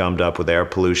have been gummed up with air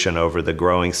pollution over the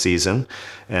growing season,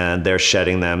 and they're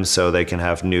shedding them so they can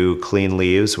have new clean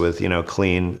leaves with,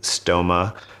 clean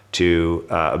stoma to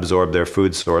absorb their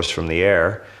food source from the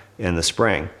air in the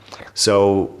spring.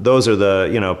 So those are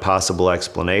the, possible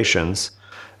explanations.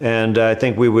 And I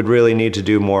think we would really need to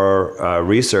do more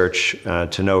research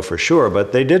to know for sure.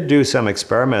 But they did do some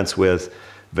experiments with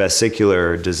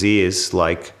vesicular disease,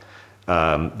 like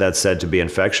that's said to be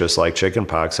infectious, like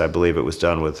chickenpox. I believe it was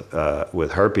done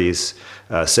with herpes,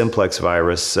 simplex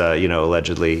virus,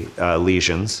 allegedly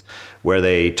lesions, where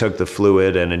they took the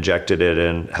fluid and injected it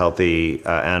in healthy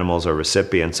animals or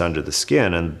recipients under the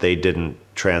skin, and they didn't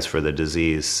transfer the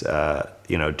disease,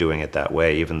 doing it that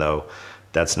way, even though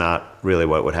that's not really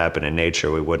what would happen in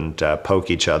nature. We wouldn't poke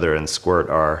each other and squirt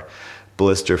our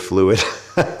blister fluid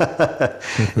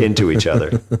into each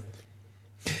other.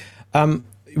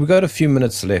 We've got a few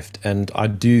minutes left, and I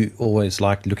do always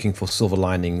like looking for silver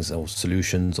linings or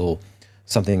solutions or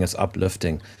something that's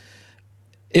uplifting.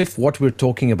 If what we're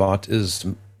talking about is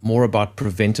more about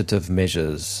preventative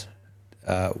measures,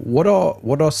 what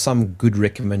are some good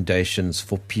recommendations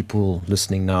for people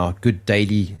listening now, good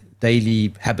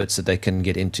daily habits that they can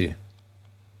get into?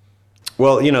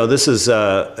 Well, this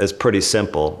is pretty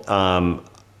simple.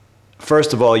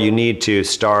 First of all, you need to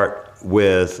start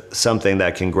with something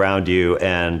that can ground you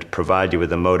and provide you with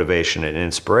the motivation and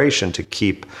inspiration to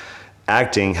keep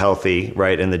acting healthy,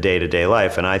 right, in the day-to-day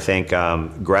life. And I think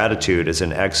gratitude is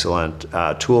an excellent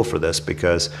tool for this,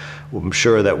 because I'm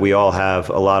sure that we all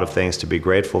have a lot of things to be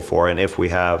grateful for. And if we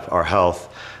have our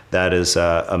health, that is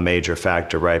a major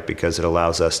factor, right, because it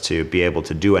allows us to be able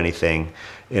to do anything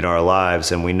in our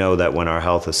lives. And we know that when our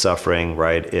health is suffering,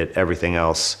 right, everything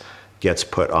else gets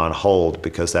put on hold,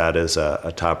 because that is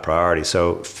a top priority.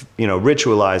 So,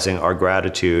 ritualizing our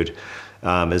gratitude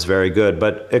is very good,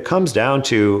 but it comes down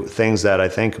to things that I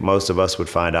think most of us would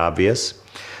find obvious,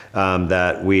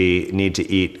 that we need to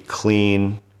eat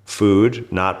clean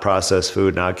food, not processed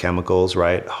food, not chemicals,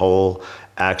 right? Whole,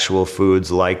 actual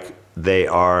foods like they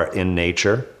are in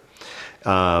nature.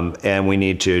 And we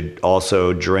need to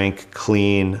also drink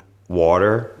clean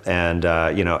water, and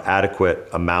adequate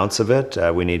amounts of it.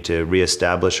 We need to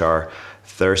reestablish our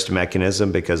thirst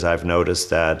mechanism, because I've noticed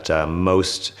that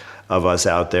most of us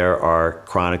out there are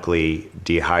chronically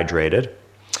dehydrated.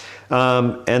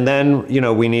 And then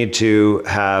we need to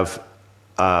have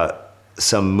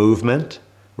some movement,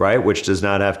 right, which does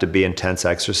not have to be intense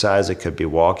exercise. It could be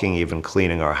walking, even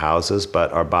cleaning our houses,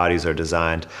 but our bodies are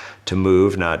designed to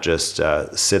move, not just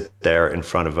sit there in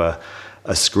front of a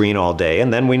screen all day.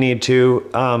 And then we need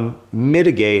to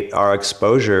mitigate our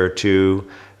exposure to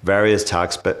various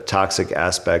toxic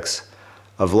aspects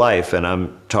of life. And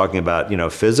I'm talking about,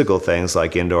 physical things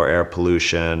like indoor air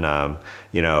pollution,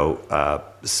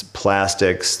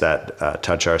 plastics that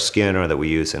touch our skin or that we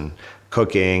use in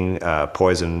cooking,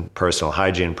 poison personal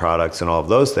hygiene products, and all of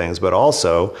those things, but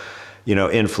also,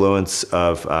 influence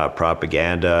of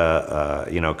propaganda,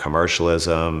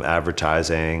 commercialism,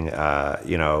 advertising,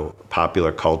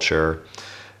 popular culture,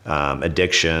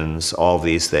 addictions, all of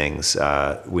these things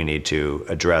we need to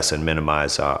address and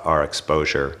minimize our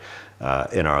exposure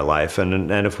in our life.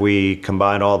 And if we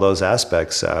combine all those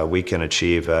aspects, we can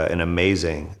achieve an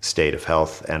amazing state of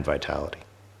health and vitality.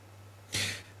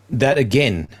 That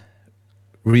again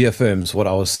reaffirms what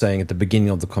I was saying at the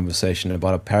beginning of the conversation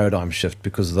about a paradigm shift,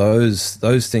 because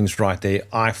those things right there,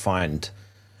 I find,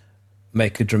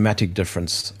 make a dramatic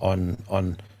difference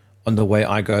on the way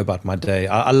I go about my day.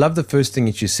 I love the first thing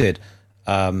that you said,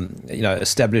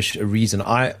 establish a reason.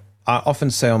 I often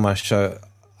say on my show,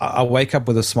 I wake up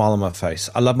with a smile on my face.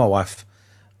 I love my wife.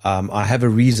 I have a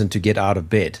reason to get out of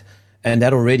bed. And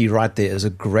that already right there is a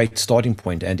great starting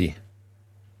point, Andy.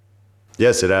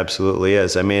 Yes, it absolutely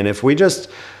is. I mean, if we just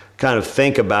kind of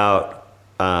think about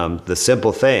the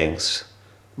simple things,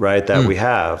 right, that we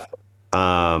have,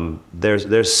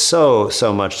 there's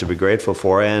so much to be grateful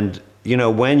for. And,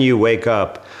 when you wake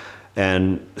up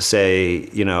and say,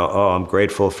 I'm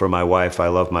grateful for my wife, I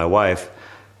love my wife,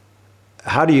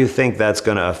 how do you think that's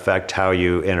going to affect how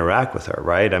you interact with her,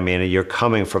 right? I mean, you're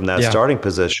coming from that starting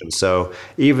position. So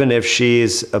even if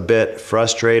she's a bit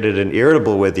frustrated and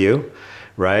irritable with you,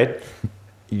 right,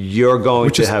 you're going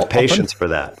to have patience for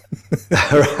that.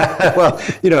 Right? Well,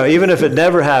 even if it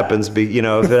never happens, if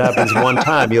it happens one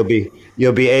time, you'll be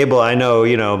able, I know,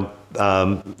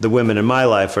 the women in my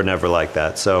life are never like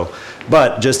that. So,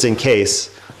 but just in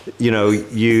case,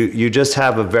 you just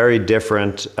have a very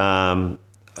different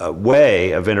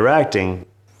way of interacting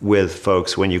with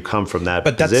folks when you come from that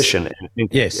position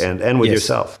and with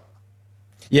yourself.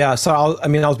 Yeah. So I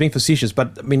was being facetious,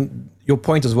 but I mean, your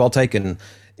point is well taken.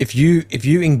 If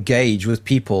you engage with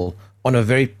people on a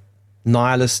very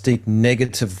nihilistic,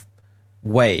 negative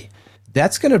way,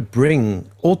 that's going to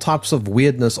bring all types of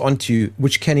weirdness onto you,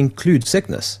 which can include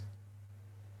sickness.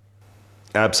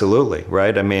 Absolutely,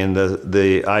 right? I mean,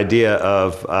 the idea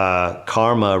of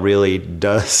karma really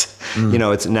does,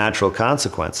 it's natural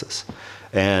consequences.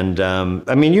 And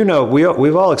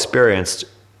we've all experienced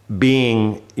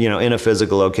being, in a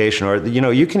physical location, or,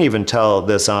 you can even tell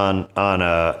this on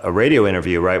a radio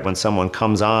interview, right? When someone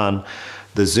comes on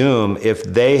the Zoom, if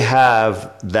they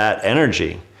have that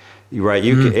energy, right,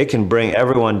 it can bring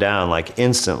everyone down like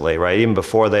instantly, right? Even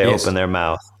before they open their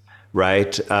mouth.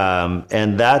 Right.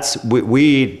 And that's,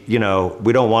 we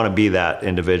don't want to be that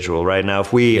individual right now.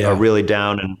 If we are really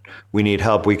down and we need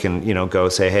help, we can, go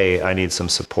say, hey, I need some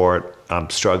support. I'm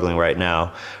struggling right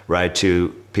now, right, to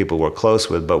people we're close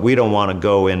with. But we don't want to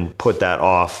go and put that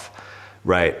off,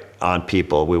 right, on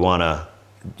people. We want to,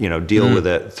 deal with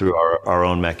it through our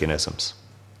own mechanisms.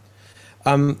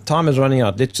 Time is running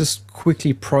out. Let's just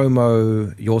quickly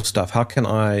promo your stuff. How can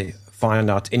I find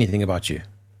out anything about you?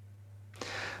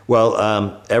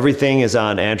 Well, everything is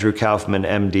on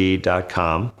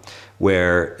andrewkaufmanmd.com,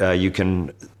 where you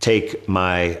can take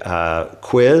my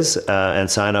quiz and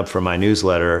sign up for my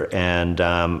newsletter. And,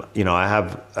 I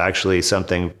have actually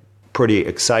something pretty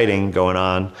exciting going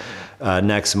on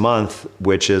next month,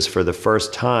 which is for the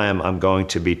first time, I'm going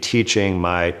to be teaching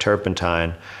my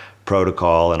turpentine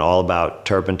protocol and all about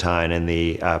turpentine and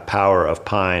the power of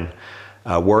pine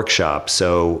workshop.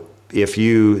 So if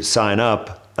you sign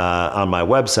up, on my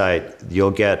website, you'll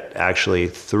get actually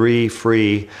 3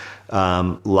 free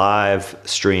live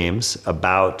streams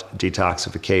about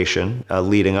detoxification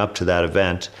leading up to that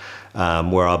event,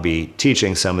 where I'll be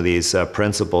teaching some of these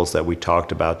principles that we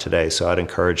talked about today. So I'd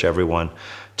encourage everyone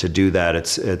to do that.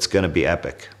 It's going to be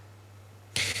epic.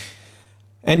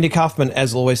 Andy Kaufman,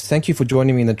 as always, thank you for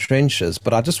joining me in the trenches.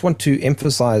 But I just want to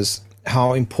emphasize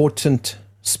how important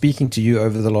speaking to you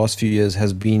over the last few years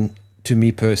has been to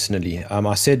me personally.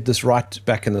 I said this right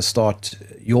back in the start.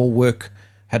 Your work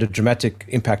had a dramatic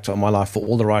impact on my life for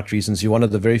all the right reasons. You're one of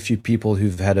the very few people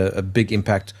who've had a big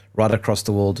impact right across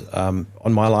the world on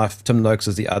my life. Tim Noakes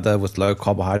is the other, with low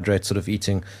carbohydrate sort of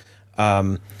eating.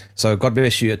 So God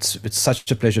bless you. It's such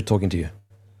a pleasure talking to you.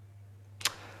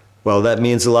 Well, that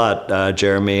means a lot,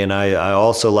 Jeremy. And I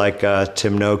also like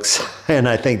Tim Noakes. And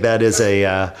I think that is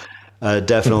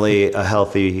definitely a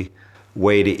healthy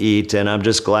way to eat. And I'm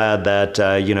just glad that,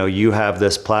 you have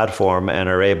this platform and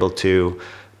are able to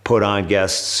put on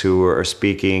guests who are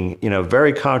speaking,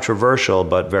 very controversial,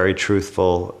 but very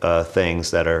truthful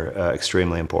things that are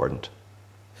extremely important.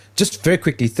 Just very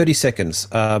quickly, 30 seconds.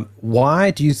 Why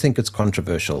do you think it's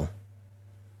controversial?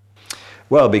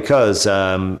 Well, because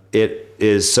it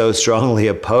is so strongly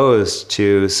opposed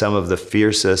to some of the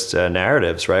fiercest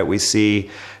narratives, right? We see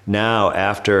now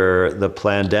after the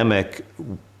pandemic,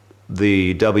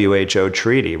 the WHO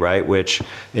treaty, right, which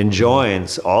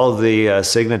enjoins all of the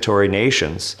signatory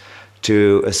nations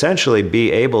to essentially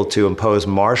be able to impose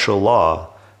martial law,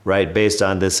 right, based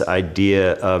on this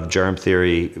idea of germ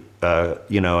theory,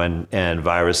 and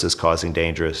viruses causing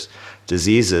dangerous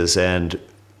diseases. And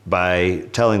by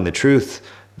telling the truth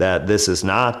that this is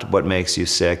not what makes you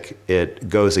sick, it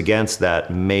goes against that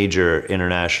major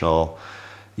international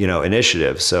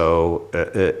initiative. So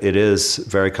it is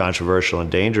very controversial and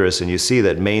dangerous. And you see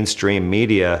that mainstream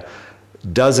media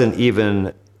doesn't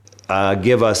even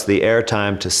give us the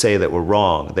airtime to say that we're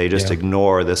wrong. They just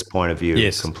ignore this point of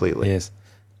view completely. Yes.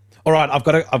 All right, I've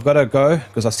got to go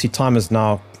because I see time is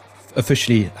now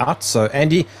officially out. So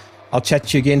Andy, I'll chat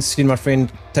to you again soon, my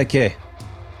friend. Take care.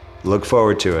 Look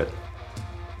forward to it.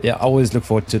 Yeah, I always look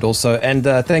forward to it also. And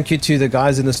thank you to the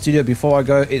guys in the studio. Before I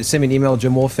go, send me an email,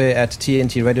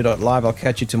 jermwarfare@tntradio.live. I'll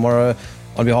catch you tomorrow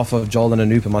on behalf of Joel and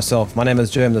Anoop and myself. My name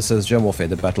is Jerm. This is Jerm Warfare,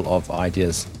 the Battle of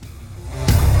Ideas.